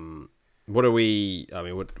 What do we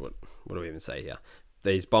even say here?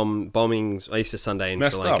 These bombings Easter Sunday in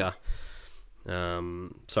Sri Lanka.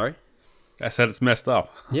 Sorry? I said it's messed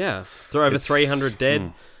up. Yeah. There are over 300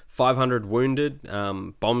 dead, 500 wounded.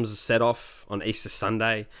 Bombs set off on Easter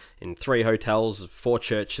Sunday in 3 hotels, 4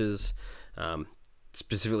 churches,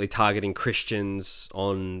 specifically targeting Christians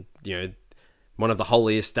on, one of the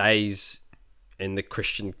holiest days in the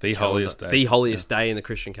Christian calendar. The holiest day in the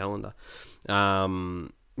Christian calendar.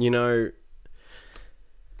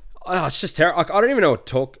 It's just terrible. I don't even know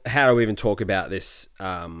how to even talk about this.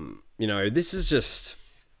 This is just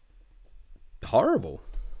horrible.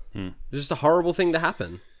 It's just a horrible thing to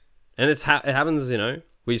happen, and it happens.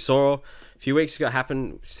 We saw a few weeks ago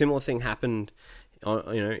similar thing happened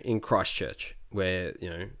in Christchurch, where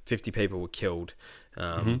 50 people were killed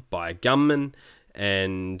by a gunman,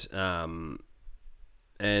 and a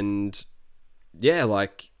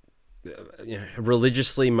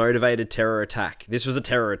religiously motivated terror attack. This was a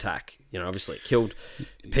terror attack. Obviously it killed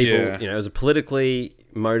people. It was a politically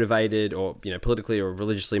motivated or politically or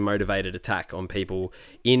religiously motivated attack on people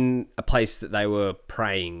in a place that they were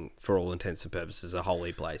praying, for all intents and purposes, a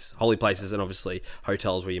holy place. Holy places, and obviously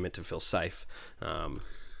hotels where you're meant to feel safe.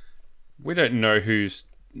 We don't know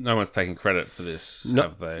no one's taking credit for this,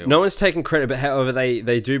 have they? No one's taking credit, but however,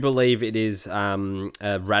 they do believe it is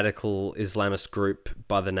a radical Islamist group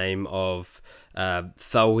by the name of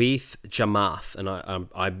Tawhid Jamaat, and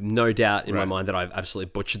I no doubt in my mind that I've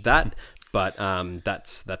absolutely butchered that, but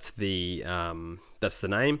that's the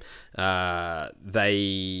name.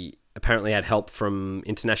 They apparently had help from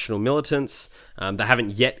international militants. They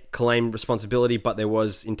haven't yet claimed responsibility, but there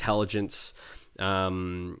was intelligence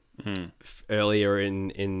earlier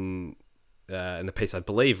in the piece, I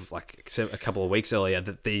believe, like a couple of weeks earlier,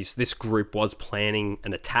 that this group was planning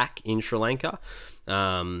an attack in Sri Lanka,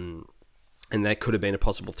 and there could have been a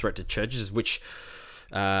possible threat to churches, which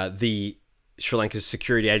the Sri Lanka's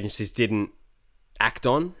security agencies didn't act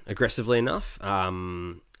on aggressively enough,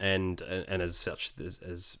 and as such,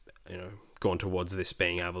 as gone towards this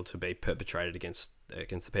being able to be perpetrated against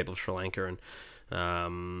the people of Sri Lanka, and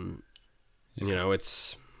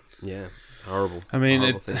it's horrible. I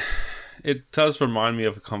mean, it does remind me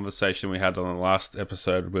of a conversation we had on the last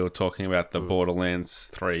episode. We were talking about the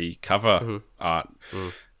Borderlands 3 cover art,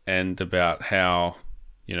 and about how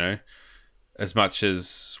as much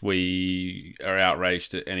as we are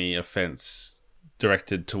outraged at any offence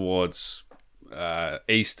directed towards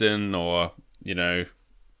Eastern or, you know,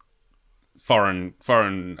 foreign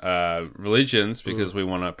religions, because we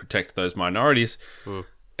want to protect those minorities,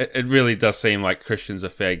 it really does seem like Christians are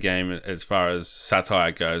fair game as far as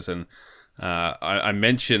satire goes. And I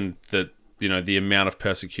mentioned that, you know, the amount of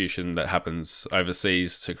persecution that happens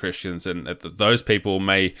overseas to Christians, and that those people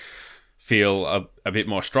may feel a bit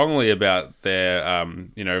more strongly about their,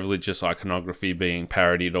 you know, religious iconography being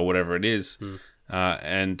parodied or whatever it is.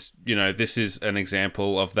 And, you know, this is an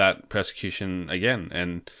example of that persecution again.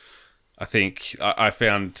 And I think I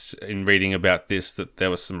found in reading about this that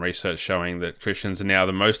there was some research showing that Christians are now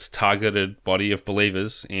the most targeted body of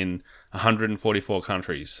believers in 144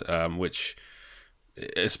 countries, which,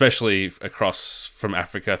 especially across from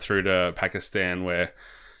Africa through to Pakistan, where,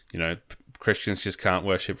 you know, Christians just can't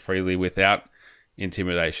worship freely without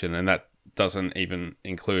intimidation. And that doesn't even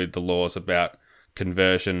include the laws about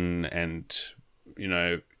conversion and, you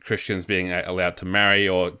know, Christians being allowed to marry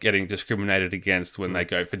or getting discriminated against when they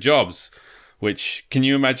go for jobs. Which, can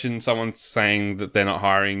you imagine someone saying that they're not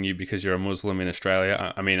hiring you because you're a Muslim in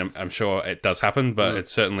Australia? I mean, I'm sure it does happen, but it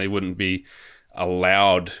certainly wouldn't be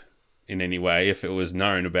allowed in any way if it was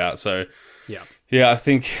known about. So, yeah, I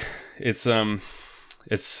think it's a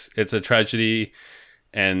tragedy,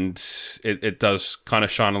 and it does kind of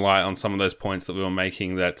shine a light on some of those points that we were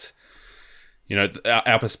making, that, you know,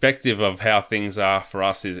 our perspective of how things are for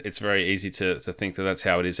us is, it's very easy to think that that's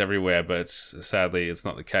how it is everywhere, but sadly it's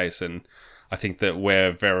not the case. And I think that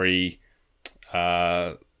we're very, you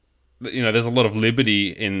know, there's a lot of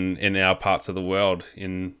liberty in our parts of the world,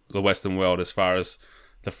 in the Western world, as far as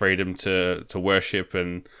the freedom to worship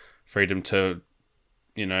and freedom to,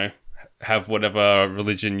 you know, have whatever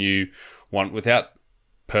religion you want without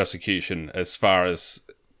persecution. As far as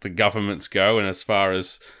the governments go, and as far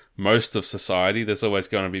as most of society, there's always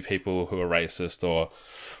going to be people who are racist or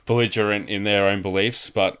belligerent in their own beliefs.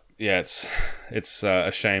 But yeah, it's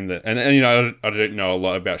a shame that, and you know, I don't know a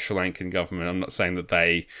lot about Sri Lankan government. I'm not saying that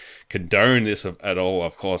they condone this at all.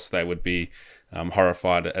 Of course, they would be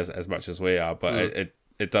horrified as much as we are. But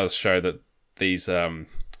it does show that these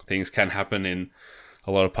things can happen in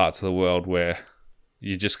a lot of parts of the world where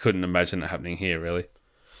you just couldn't imagine it happening here, really.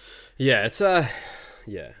 Yeah, it's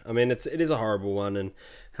yeah. I mean, it is a horrible one, and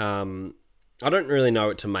I don't really know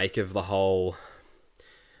what to make of the whole.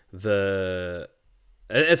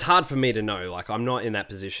 It's hard for me to know. Like, I'm not in that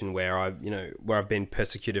position where I've been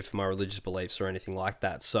persecuted for my religious beliefs or anything like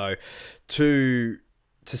that. So, to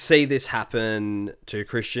see this happen to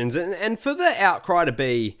Christians, and for the outcry to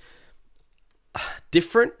be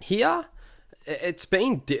different here, it's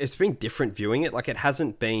been different viewing it. Like, it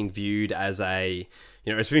hasn't been viewed as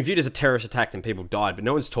it's been viewed as a terrorist attack and people died, but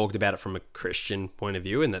no one's talked about it from a Christian point of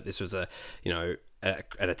view, and that this was an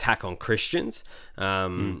attack on Christians,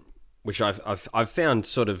 which I've found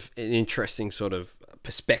sort of an interesting sort of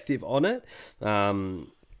perspective on it.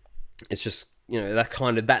 It's just, you know,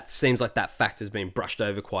 that seems like that fact has been brushed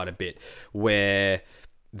over quite a bit, where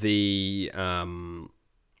with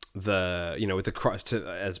the Christ,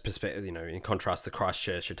 as perspective, you know, in contrast to the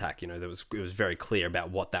Christchurch attack, you know, it was very clear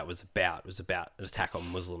about what that was about. It was about an attack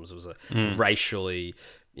on Muslims. It was a racially,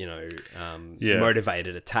 you know,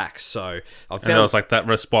 motivated attack. So I found, and there was like that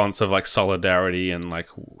response of like solidarity and like,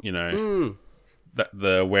 you know,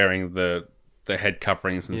 the wearing the head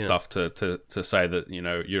coverings and stuff to say that, you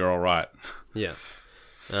know, you're all right. Yeah.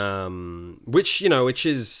 Which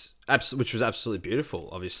was absolutely beautiful.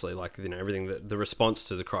 Obviously, like, you know, everything that the response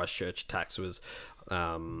to the Christchurch attacks was,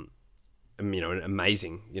 an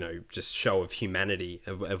amazing, you know, just show of humanity,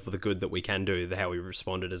 of the good that we can do, how we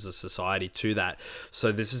responded as a society to that.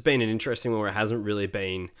 So this has been an interesting one where it hasn't really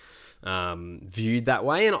been viewed that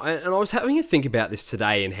way. And I was having to think about this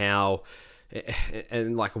today and how,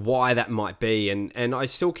 and like why that might be, and I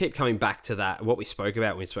still keep coming back to that. What we spoke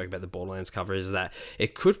about when we spoke about the Borderlands cover is that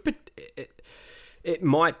it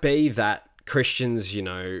might be that Christians, you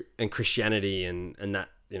know, and Christianity and that,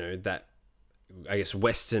 you know, that, I guess,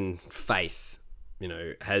 Western faith, you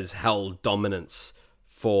know, has held dominance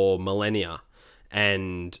for millennia,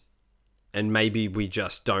 and maybe we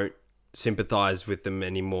just don't sympathize with them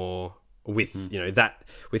anymore, with, you know, that,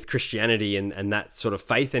 with Christianity and that sort of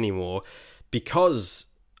faith anymore, because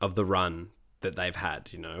of the run that they've had,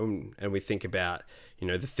 you know, and we think about, you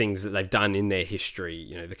know, the things that they've done in their history,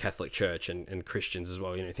 you know, the Catholic Church and Christians as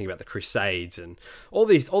well, you know, think about the Crusades and all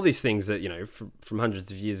these things that, you know, from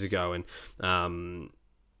hundreds of years ago. And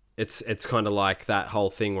it's kind of like that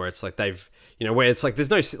whole thing where it's like they've, you know, where it's like there's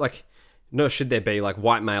no, like, no, should there be, like,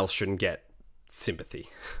 white males shouldn't get sympathy.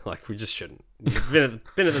 Like, we just shouldn't. Been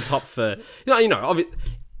at the top for...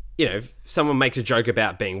 if someone makes a joke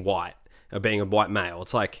about being white, or being a white male,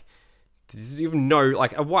 it's like...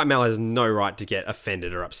 a white male has no right to get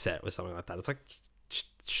offended or upset with something like that. It's like,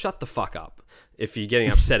 shut the fuck up if you're getting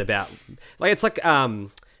upset about... Like, it's like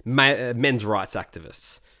men's rights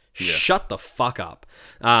activists. Yeah. Shut the fuck up.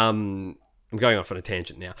 I'm going off on a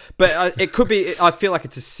tangent now. But it could be... I feel like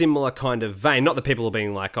it's a similar kind of vein. Not that people are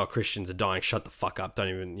being like, oh, Christians are dying, shut the fuck up. Don't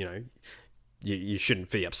even, you shouldn't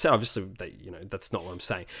be upset. Obviously, that's not what I'm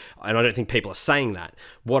saying. And I don't think people are saying that.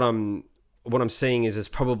 What I'm seeing is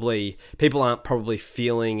probably people aren't probably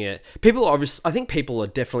feeling it. I think people are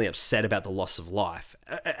definitely upset about the loss of life,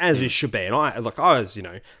 as you should be. And I was,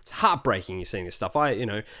 it's heartbreaking you're seeing this stuff.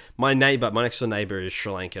 My next door neighbor is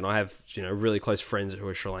Sri Lankan. I have, really close friends who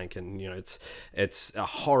are Sri Lankan. It's a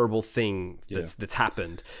horrible thing that's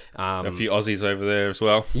happened. A few Aussies over there as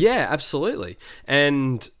well. Yeah, absolutely.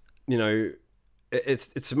 And,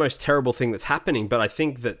 it's the most terrible thing that's happening, but I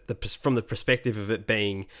think that from the perspective of it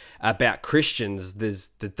being about Christians, there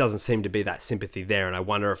doesn't seem to be that sympathy there, and I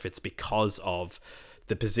wonder if it's because of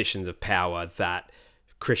the positions of power that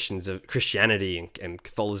Christianity and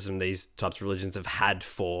Catholicism, these types of religions, have had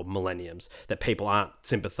for millenniums, that people aren't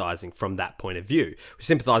sympathizing from that point of view. We're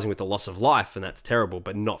sympathizing with the loss of life, and that's terrible,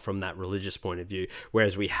 but not from that religious point of view,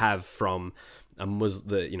 whereas we have from... with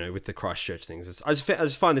the Christchurch things. I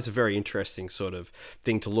just find this a very interesting sort of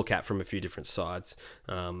thing to look at from a few different sides.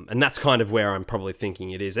 And that's kind of where I'm probably thinking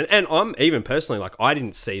it is. And I'm even personally, like, I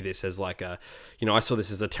didn't see this as like I saw this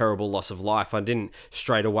as a terrible loss of life. I didn't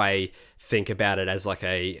straight away think about it as like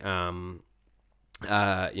a, from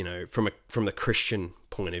the Christian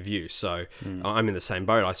point of view. So I'm in the same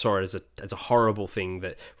boat. I saw it as a horrible thing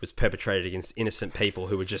that was perpetrated against innocent people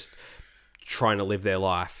who were just trying to live their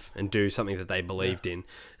life and do something that they believed in.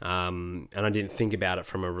 And I didn't think about it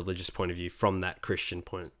from a religious point of view, from that Christian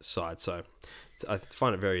side. So I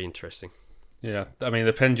find it very interesting. Yeah. I mean,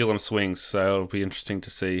 the pendulum swings, so it'll be interesting to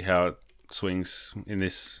see how it swings in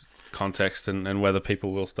this context and whether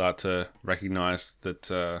people will start to recognize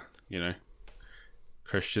that,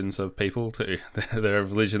 Christians are people too. They're a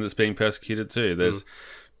religion that's being persecuted too.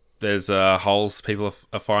 There's holes people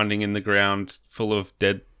are finding in the ground full of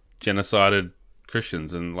dead, genocided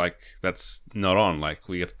Christians, and like that's not on. Like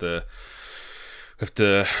we have to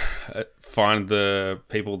find the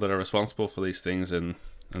people that are responsible for these things and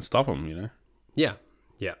stop them. Yeah.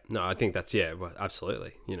 No, I think that's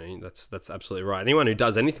absolutely. That's absolutely right. Anyone who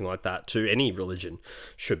does anything like that to any religion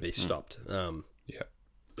should be stopped.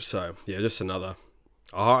 So just another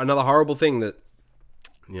horrible thing that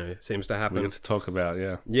seems to happen. We get to talk about.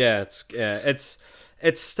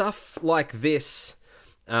 It's stuff like this.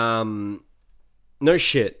 No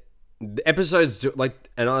shit. Episodes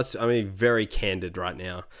I'm very candid right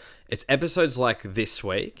now. It's episodes like this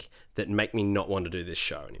week that make me not want to do this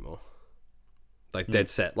show anymore. Like dead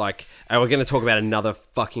set. Like, and we're going to talk about another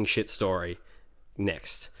fucking shit story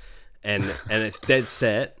next, and it's dead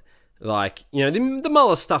set. Like, the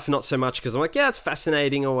Mueller stuff, not so much, because I'm like, yeah, it's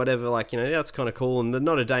fascinating or whatever. Like, that's kind of cool. And the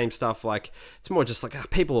Notre Dame stuff, like, it's more just like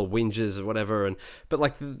people are whingers or whatever. But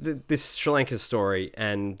like this Sri Lanka story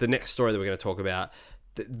and the next story that we're going to talk about,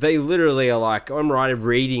 they literally are like, I'm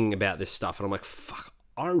reading about this stuff, and I'm like, fuck,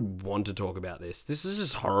 I don't want to talk about this. This is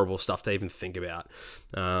just horrible stuff to even think about.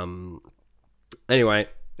 Anyway,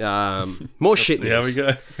 more shit news. Here we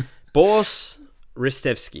go. Boris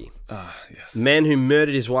Ristevsky, yes. Man who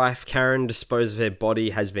murdered his wife Karen, disposed of her body,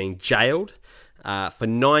 has been jailed for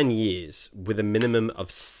 9 years with a minimum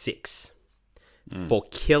of 6 for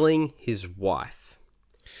killing his wife.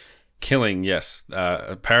 Killing, yes.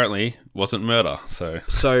 Apparently wasn't murder. So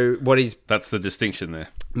that's the distinction there.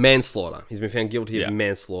 Manslaughter. He's been found guilty of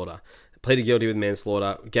manslaughter. Pleaded guilty with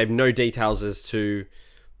manslaughter. Gave no details as to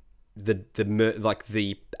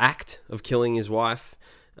the act of killing his wife.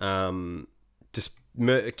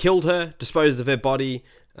 Killed her, disposed of her body,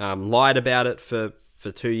 lied about it for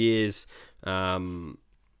 2 years, and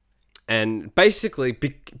basically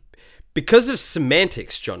because of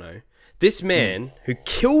semantics, Jono, this man who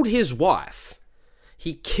killed his wife,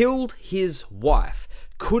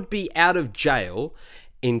 could be out of jail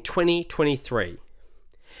in 2023.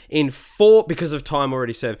 Because of time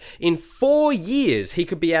already served. In 4 years, he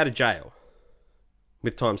could be out of jail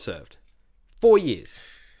with time served. 4 years.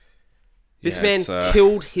 This man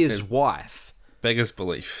killed his wife. Beggars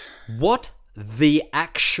belief. What the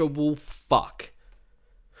actual fuck?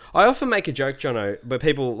 I often make a joke, Jono, where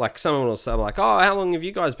people, like, someone will say, like, oh, how long have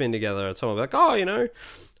you guys been together? And someone will be like, oh, you know,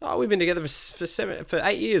 oh, we've been together for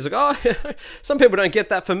 8 years. Like, oh, some people don't get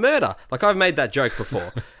that for murder. Like, I've made that joke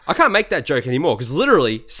before. I can't make that joke anymore because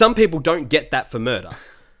literally some people don't get that for murder.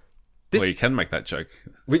 Well, you can make that joke.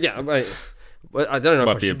 Well, yeah, I don't know.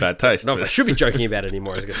 Might be a bad taste. If I should be joking about it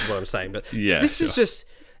anymore, I guess is what I'm saying. But yeah, this is just,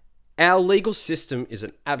 our legal system is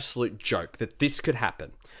an absolute joke that this could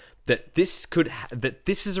happen. That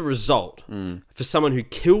this is a result for someone who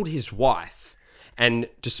killed his wife and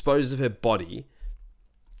disposed of her body,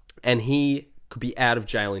 and he could be out of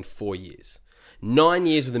jail in 4 years. 9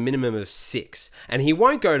 years with a minimum of 6. And he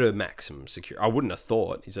won't go to maximum security. I wouldn't have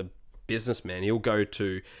thought. He's a businessman.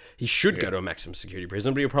 He should go to a maximum security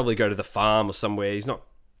prison, but he'll probably go to the farm or somewhere. He's not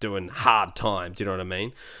doing hard time. Do you know what I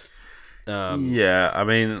mean? Yeah, I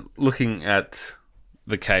mean, looking at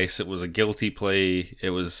the case, it was a guilty plea. It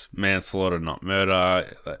was manslaughter, not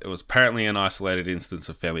murder. It was apparently an isolated instance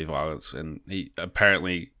of family violence, and he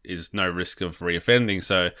apparently is no risk of reoffending.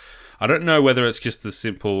 So I don't know whether it's just a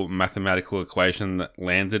simple mathematical equation that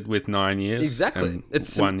landed with 9 years. Exactly.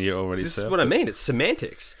 It's 1 year already. This is what I mean. It's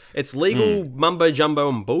semantics. It's legal mumbo jumbo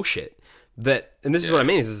and bullshit. And this is what I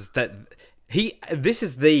mean is that this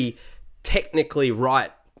is the technically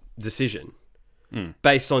right decision.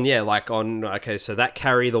 Based on, okay, so that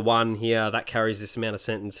carry the one here, that carries this amount of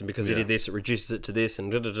sentence, and because he did this, it reduces it to this,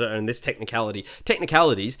 and and this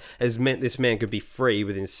technicalities has meant this man could be free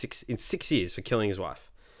in 6 years for killing his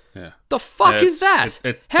wife. Yeah. The fuck is that?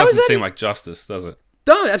 It How doesn't is that seem like justice, does it?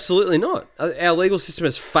 No, absolutely not. Our legal system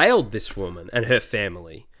has failed this woman and her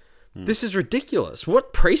family. This is ridiculous.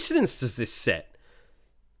 What precedence does this set?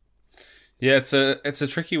 Yeah, it's a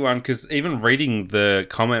tricky one because even reading the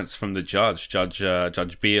comments from the Judge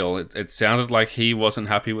Beale, it sounded like he wasn't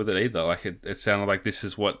happy with it either. Like it sounded like this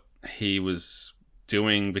is what he was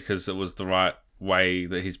doing because it was the right way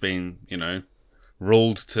that he's been,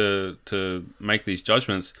 ruled to make these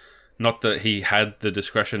judgments. Not that he had the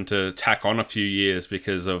discretion to tack on a few years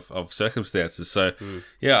because of circumstances. So,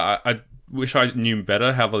 yeah, I wish I knew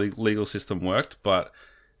better how the legal system worked, but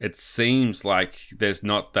it seems like there's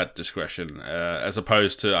not that discretion, as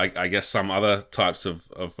opposed to, I guess, some other types of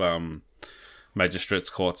magistrates'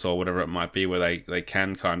 courts or whatever it might be, where they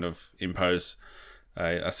can kind of impose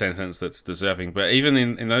a sentence that's deserving. But even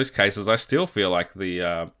in those cases, I still feel like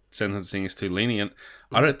the sentencing is too lenient.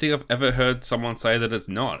 I don't think I've ever heard someone say that it's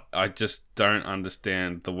not. I just don't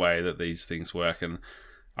understand the way that these things work, and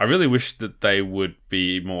I really wish that they would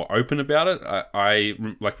be more open about it. I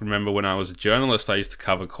remember when I was a journalist, I used to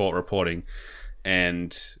cover court reporting,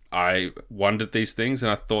 and I wondered these things,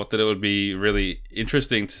 and I thought that it would be really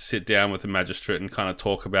interesting to sit down with a magistrate and kind of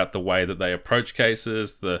talk about the way that they approach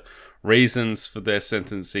cases, the reasons for their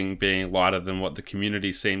sentencing being lighter than what the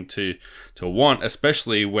community seemed to want,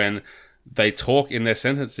 especially when they talk in their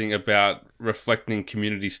sentencing about reflecting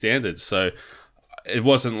community standards. So it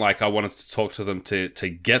wasn't like I wanted to talk to them to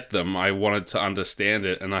get them. I wanted to understand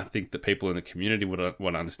it, and I think that people in the community would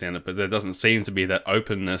want to understand it, but there doesn't seem to be that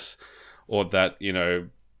openness or that,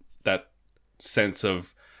 that sense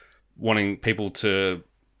of wanting people to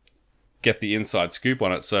get the inside scoop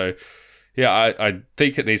on it. So, yeah, I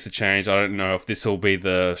think it needs to change. I don't know if this will be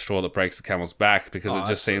the straw that breaks the camel's back, because it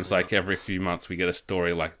just seems like every few months we get a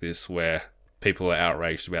story like this where people are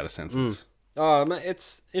outraged about a sentence. Oh, mate,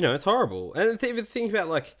 it's horrible. And think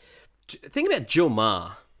about Jill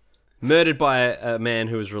Maher, murdered by a man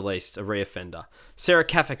who was released, a reoffender. Sarah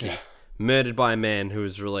Kafaki, murdered by a man who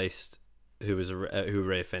was released, who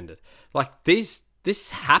reoffended. Like this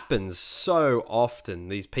happens so often.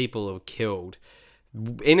 These people are killed.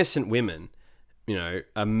 Innocent women,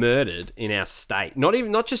 are murdered in our state.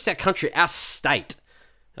 Not just our country, our state.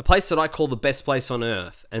 A place that I call the best place on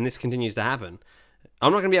earth, and this continues to happen.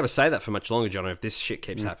 I'm not going to be able to say that for much longer, John, if this shit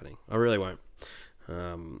keeps happening. I really won't.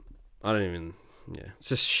 I don't even... Yeah, it's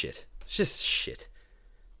just shit. It's just shit.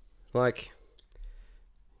 Like...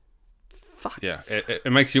 Fuck. Yeah,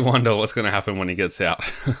 it makes you wonder what's going to happen when he gets out.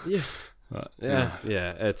 It's...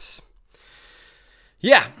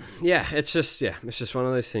 It's just one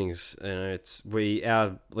of those things. Our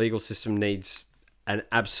legal system needs an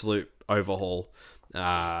absolute overhaul.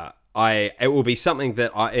 It will be something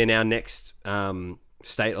that in our next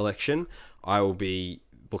state election, I will be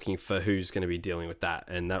looking for who's going to be dealing with that,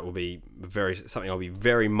 and that will be something I'll be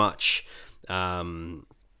very much which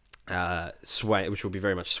will be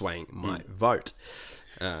very much swaying my vote.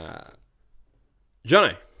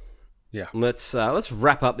 Jono. Yeah. Let's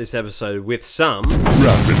wrap up this episode with some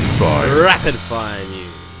Rapid fire. Rapid fire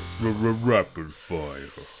news. Rapid fire.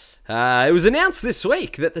 It was announced this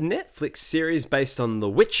week that the Netflix series based on the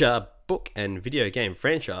Witcher book and video game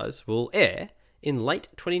franchise will air in late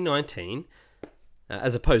 2019,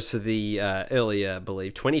 as opposed to the earlier, I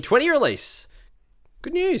believe, 2020 release.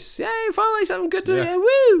 Good news. Yay, finally something good to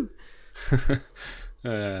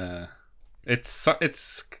woo! It's.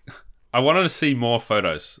 I wanted to see more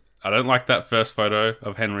photos. I don't like that first photo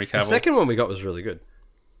of Henry Cavill. The second one we got was really good.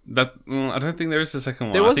 I don't think there is a second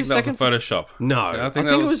one. There was I think a that second? was a Photoshop. No, I think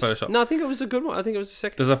that was Photoshop. No, I think it was a good one. I think it was the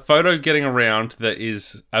second. There's a photo getting around that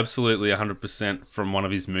is absolutely 100% from one of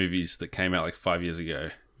his movies that came out like 5 years ago,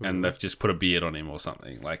 and they've just put a beard on him or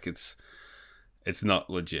something. Like it's not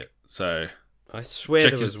legit. So I swear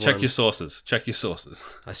check your sources. Check your sources.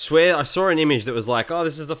 I swear I saw an image that was like, oh,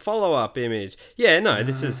 this is the follow-up image. Yeah, no,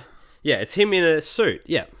 this is... Yeah, it's him in a suit.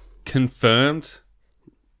 Yeah. Confirmed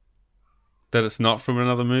that it's not from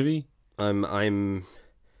another movie? Maybe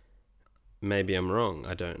I'm wrong.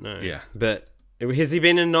 I don't know. Yeah. But has he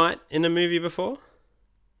been a knight in a movie before?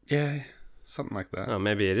 Yeah, something like that. Oh,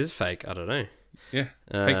 maybe it is fake. I don't know. Yeah.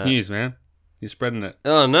 Fake news, man. You're spreading it.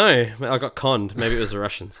 Oh, no. I got conned. Maybe it was the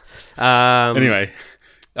Russians. Anyway,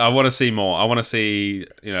 I want to see more. I want to see,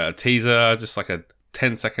 a teaser, just like a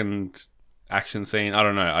 10-second action scene. I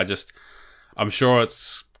don't know. I'm sure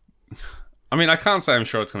it's... I mean, I can't say I'm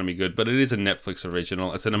sure it's going to be good, but it is a Netflix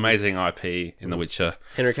original. It's an amazing IP in The Witcher.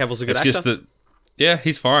 Henry Cavill's a good actor. It's just that... Yeah,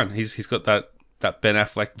 he's fine. He's got that Ben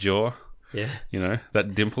Affleck jaw. Yeah.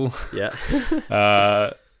 That dimple.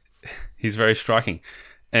 Yeah. He's very striking.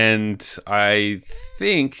 And I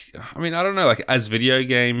think... I mean, I don't know, like, as video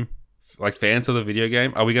game... Like, fans of the video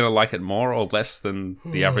game, are we going to like it more or less than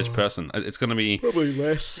the average person? It's going to be probably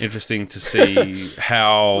less. Interesting to see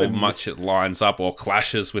how much it lines up or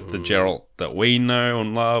clashes with the Geralt that we know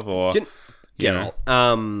and love, or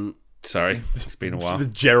Geralt. Sorry, it's been a while. The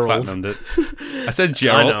Geralt. Platinumed it. I said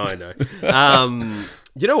Geralt. I know.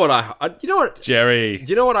 You know what? Jerry.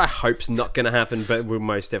 Do you know what I hope's not going to happen, but will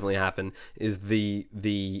most definitely happen? Is the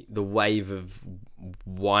wave of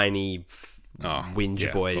whiny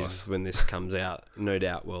whinge boys when this comes out. No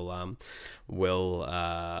doubt will I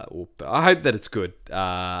hope that it's good,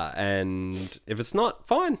 and if it's not,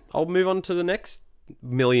 fine, I'll move on to the next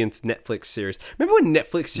millionth Netflix series. Remember when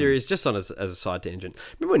Netflix series, just on as a side tangent,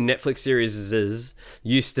 remember when Netflix series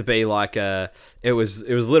used to be like it was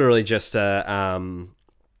literally just there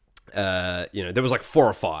was like 4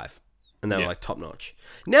 or 5 and they were like top notch.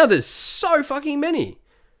 Now there's so fucking many.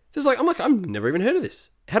 I've never even heard of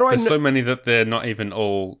this. How do I know? There's so many that they're not even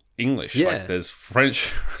all English. Yeah. Like there's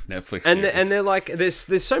French Netflix and series. and they're like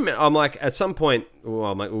there's so many. I'm like at some point,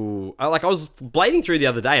 I'm like, ooh, I was blading through the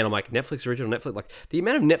other day, and I'm like, Netflix original, Netflix, like the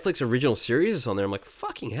amount of Netflix original series on there. I'm like,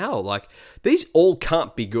 fucking hell, like these all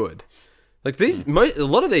can't be good. Like these, a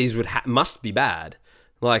lot of these must be bad.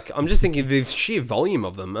 Like I'm just thinking the sheer volume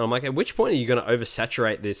of them, and I'm like, at which point are you going to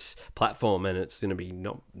oversaturate this platform, and it's going to be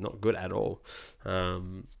not good at all.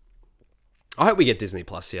 I hope we get Disney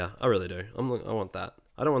Plus here. I really do. I want that.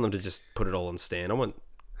 I don't want them to just put it all on Stan. I want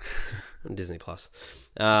Disney Plus.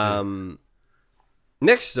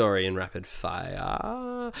 Next story in rapid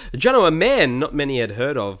fire. Jono, a man not many had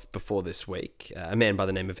heard of before this week, a man by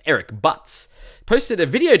the name of Eric Butts, posted a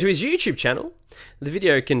video to his YouTube channel. The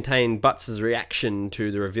video contained Butts' reaction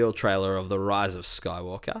to the reveal trailer of The Rise of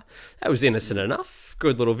Skywalker. That was innocent enough.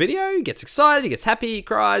 Good little video. He gets excited, he gets happy, he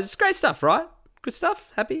cries. Great stuff, right? Good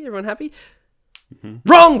stuff? Happy? Everyone happy? Mm-hmm.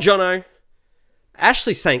 Wrong, Jono!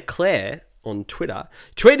 Ashley St. Clair on Twitter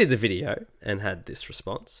tweeted the video and had this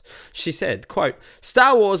response. She said, quote,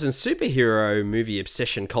 Star Wars and superhero movie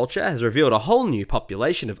obsession culture has revealed a whole new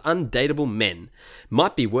population of undateable men.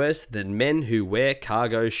 Might be worse than men who wear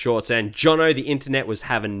cargo shorts. And Jono, the internet was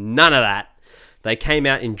having none of that. They came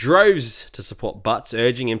out in droves to support Butts,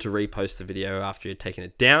 urging him to repost the video after he had taken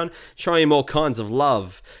it down, showing him all kinds of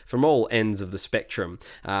love from all ends of the spectrum.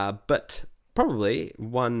 But probably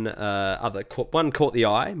one caught the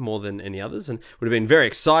eye more than any others and would have been very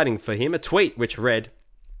exciting for him. A tweet which read,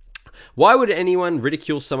 why would anyone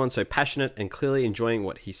ridicule someone so passionate and clearly enjoying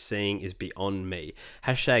what he's seeing is beyond me.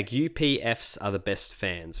 Hashtag UPFs are the best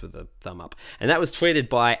fans, with a thumb up. And that was tweeted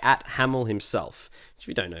by @Hamill himself. If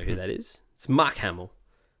you don't know who that is, it's Mark Hamill,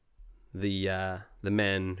 the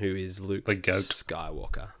man who is Luke the goat.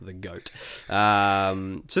 Skywalker, the goat.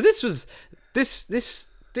 So this was this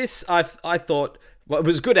I thought, well, it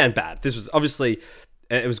was good and bad. This was obviously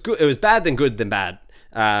it was good. It was bad, then good, then bad.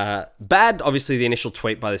 Bad, obviously, the initial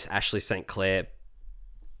tweet by this Ashley St. Clair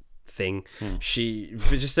thing. She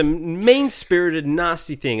just a mean-spirited,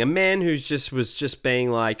 nasty thing. A man who's was just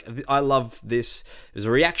being like, I love this. It was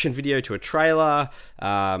a reaction video to a trailer.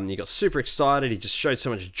 He got super excited. He just showed so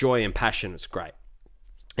much joy and passion. It's great.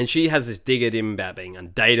 And she has this dig at him about being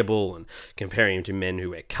undateable and comparing him to men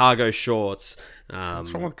who wear cargo shorts.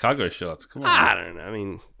 What's wrong with cargo shorts? Come on. I don't know. I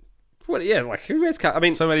mean, what? Yeah, like who wears cargo? I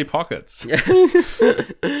mean, so many pockets. You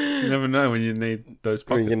never know when you need those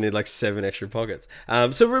pockets. You're gonna need like 7 extra pockets.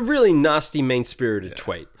 So a really nasty, mean-spirited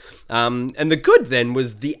tweet. And the good then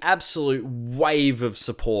was the absolute wave of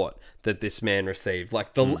support that this man received.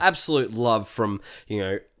 Like the absolute love from,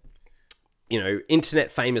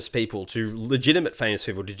 internet famous people to legitimate famous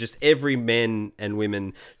people to just every men and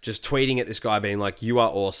women just tweeting at this guy being like, you are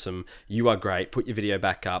awesome, you are great, put your video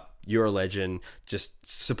back up, you're a legend, just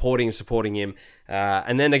supporting him.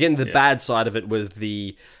 And then again, the bad side of it was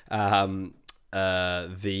the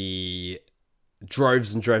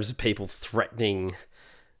droves and droves of people threatening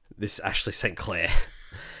this Ashley St. Clair.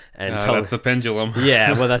 And that's the pendulum.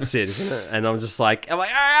 Yeah, well, that's it, isn't it? And I'm like, all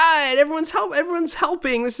right, everyone's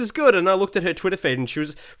helping. This is good. And I looked at her Twitter feed, and she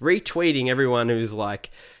was retweeting everyone who's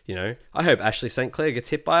like, I hope Ashley St. Clair gets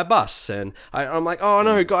hit by a bus. And I'm like, oh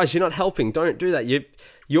no, guys, you're not helping. Don't do that.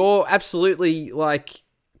 You're absolutely like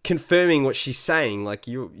confirming what she's saying. Like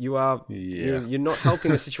you are, you're not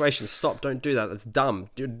helping the situation. Stop. Don't do that. That's dumb.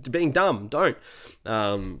 You're being dumb. Don't.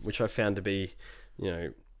 Which I found to be,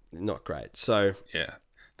 not great. So yeah.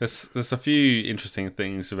 There's a few interesting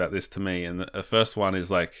things about this to me, and the first one is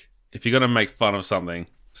like, if you're gonna make fun of something,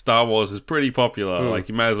 Star Wars is pretty popular. Like,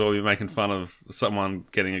 you may as well be making fun of someone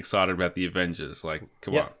getting excited about the Avengers. Like,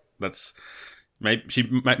 come on, she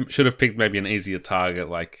should have picked maybe an easier target,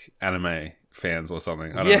 like anime fans or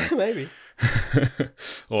something. I don't know. Maybe.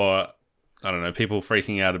 Or I don't know, people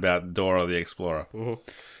freaking out about Dora the Explorer.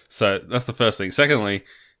 So that's the first thing. Secondly,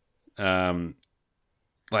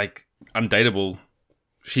 like undateable.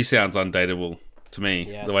 She sounds undateable to me,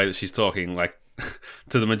 the way that she's talking. Like,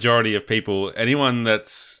 to the majority of people, anyone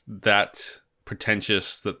that's that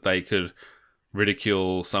pretentious that they could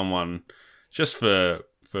ridicule someone just for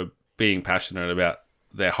being passionate about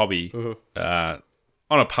their hobby on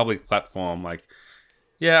a public platform, like,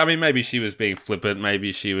 I mean, maybe she was being flippant,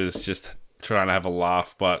 maybe she was just trying to have a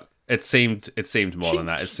laugh, but it seemed more than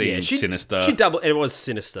that. It seemed sinister. It was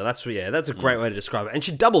sinister. That's a great way to describe it. And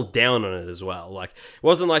she doubled down on it as well. Like, it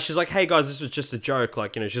wasn't like she's like, "Hey guys, this was just a joke."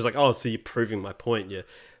 Like, she's like, "Oh, so you're proving my point. Your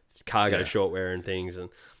cargo short wearing things." And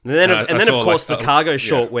then of course, the cargo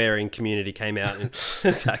short wearing community came out and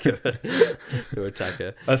attack her.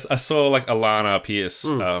 I saw like Alana Pierce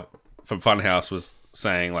from Funhouse was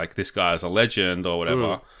saying like, this guy's a legend or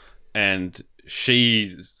whatever, and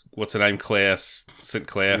she, what's her name, St.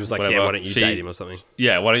 Clair. He was like, whatever. Why don't you date him or something?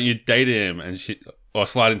 Yeah, why don't you date him or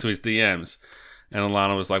slide into his DMs? And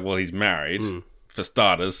Alana was like, well, he's married for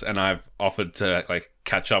starters, and I've offered to like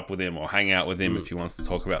catch up with him or hang out with him if he wants to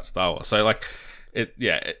talk about Star Wars. So like,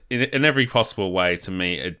 in every possible way, to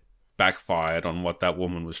me, it backfired on what that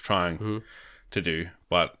woman was trying to do.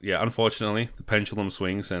 But yeah, unfortunately, the pendulum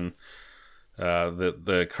swings, and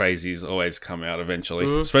the crazies always come out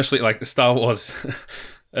eventually. Especially like Star Wars.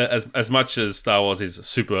 As much as Star Wars is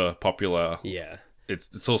super popular,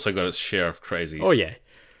 it's also got its share of crazies. Oh yeah,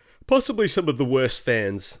 possibly some of the worst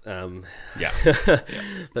fans. Those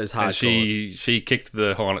hardcores. She kicked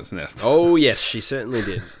the hornet's nest. Oh yes, she certainly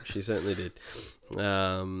did.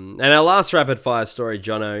 And our last rapid fire story,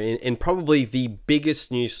 Jono, in probably the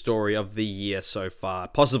biggest news story of the year so far,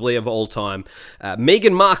 possibly of all time,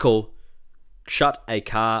 Meghan Markle shut a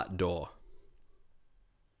car door.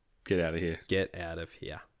 Get out of here. Get out of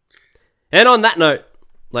here. And on that note,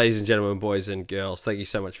 ladies and gentlemen, boys and girls, thank you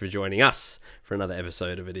so much for joining us for another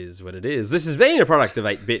episode of It Is What It Is. This has been a product of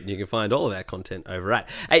 8-Bit, and you can find all of our content over at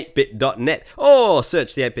 8bit.net or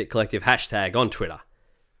search the 8-Bit Collective hashtag on Twitter.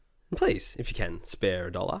 And please, if you can, spare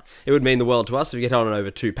 $1. It would mean the world to us if you get on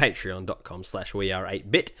over to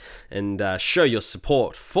patreon.com/weare8bit and show your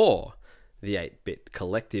support for the 8-Bit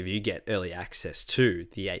Collective. You get early access to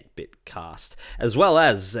the 8-Bit Cast, as well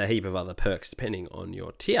as a heap of other perks depending on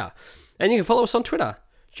your tier. And you can follow us on Twitter.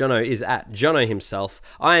 Jono is at Jono himself.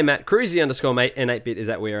 I am at Cruzy_mate, and 8-Bit is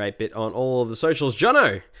at weare8bit on all of the socials.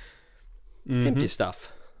 Jono, pimp your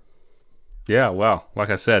stuff. Yeah, well, like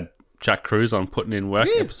I said, Jack Cruz on Putting In Work,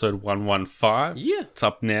 episode 115. Yeah. It's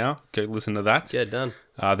up now. Go listen to that. Yeah, done.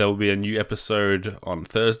 There will be a new episode on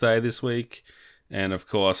Thursday this week. And of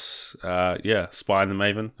course, Spy and the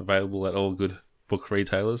Maven, available at all good book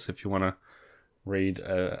retailers if you want to read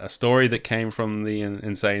a story that came from the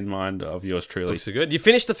insane mind of yours truly. Looks so good. You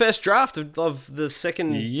finished the first draft of the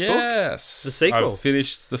second book? Yes. The sequel? I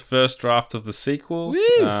finished the first draft of the sequel. Woo.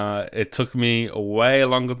 It took me way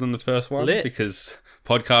longer than the first one because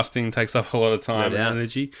podcasting takes up a lot of time and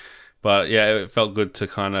energy. But yeah, it felt good to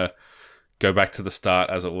kind of go back to the start,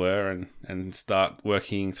 as it were, and start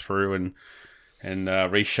working through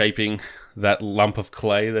and reshaping that lump of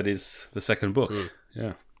clay that is the second book.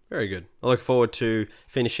 Yeah. Very good. I look forward to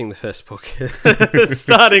finishing the first book,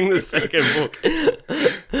 starting the second book.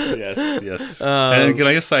 Yes. And can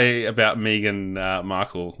I just say about Meghan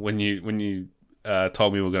Markle, when you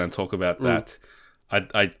told me we were going to talk about that,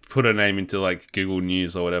 I put her name into like Google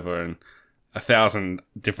News or whatever, and 1,000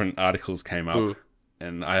 different articles came up,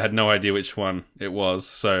 and I had no idea which one it was.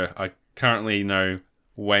 So I currently know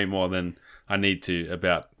way more than I need to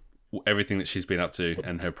about everything that she's been up to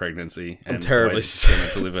and her pregnancy. And I'm terribly going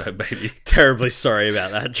to deliver her baby. Terribly sorry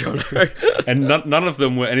about that, John. And none of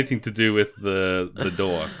them were anything to do with the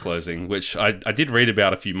door closing, which I did read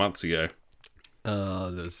about a few months ago.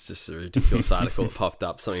 There was just a ridiculous article that popped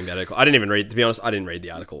up, something about it. I didn't even read, to be honest, I didn't read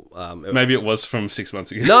the article. Maybe it was from 6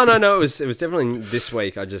 months ago. No, it was definitely this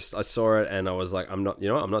week. I saw it and I was like, I'm not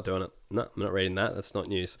doing it. No, I'm not reading that. That's not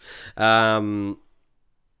news.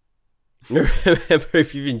 Remember,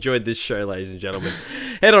 if you've enjoyed this show, ladies and gentlemen,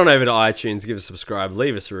 head on over to iTunes, give us a subscribe,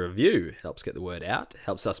 leave us a review. It helps get the word out,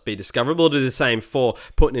 helps us be discoverable. Do the same for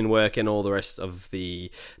Putting in Work and all the rest of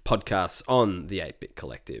the podcasts on the 8-Bit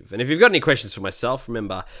Collective. And if you've got any questions for myself,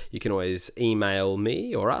 remember, you can always email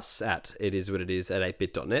me or us at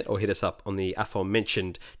itiswhatit@8bit.net, or hit us up on the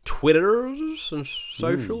aforementioned Twitters and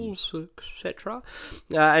socials, etc.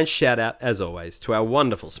 And shout out, as always, to our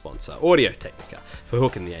wonderful sponsor, Audio Technica, for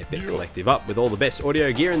hooking the 8-Bit Collective up with all the best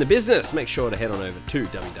audio gear in the business. Make sure to head on over to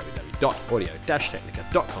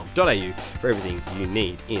www.audio-technica.com.au for everything you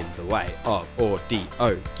need in the way of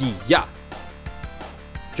audio gear.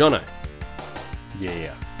 Jono.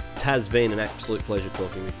 Yeah. It has been an absolute pleasure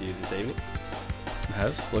talking with you this evening. It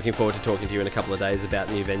has. Looking forward to talking to you in a couple of days about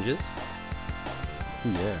the Avengers.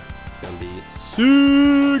 Yeah. It's going to be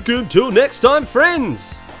sick. Until next time,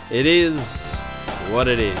 friends. It is what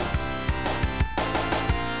it is.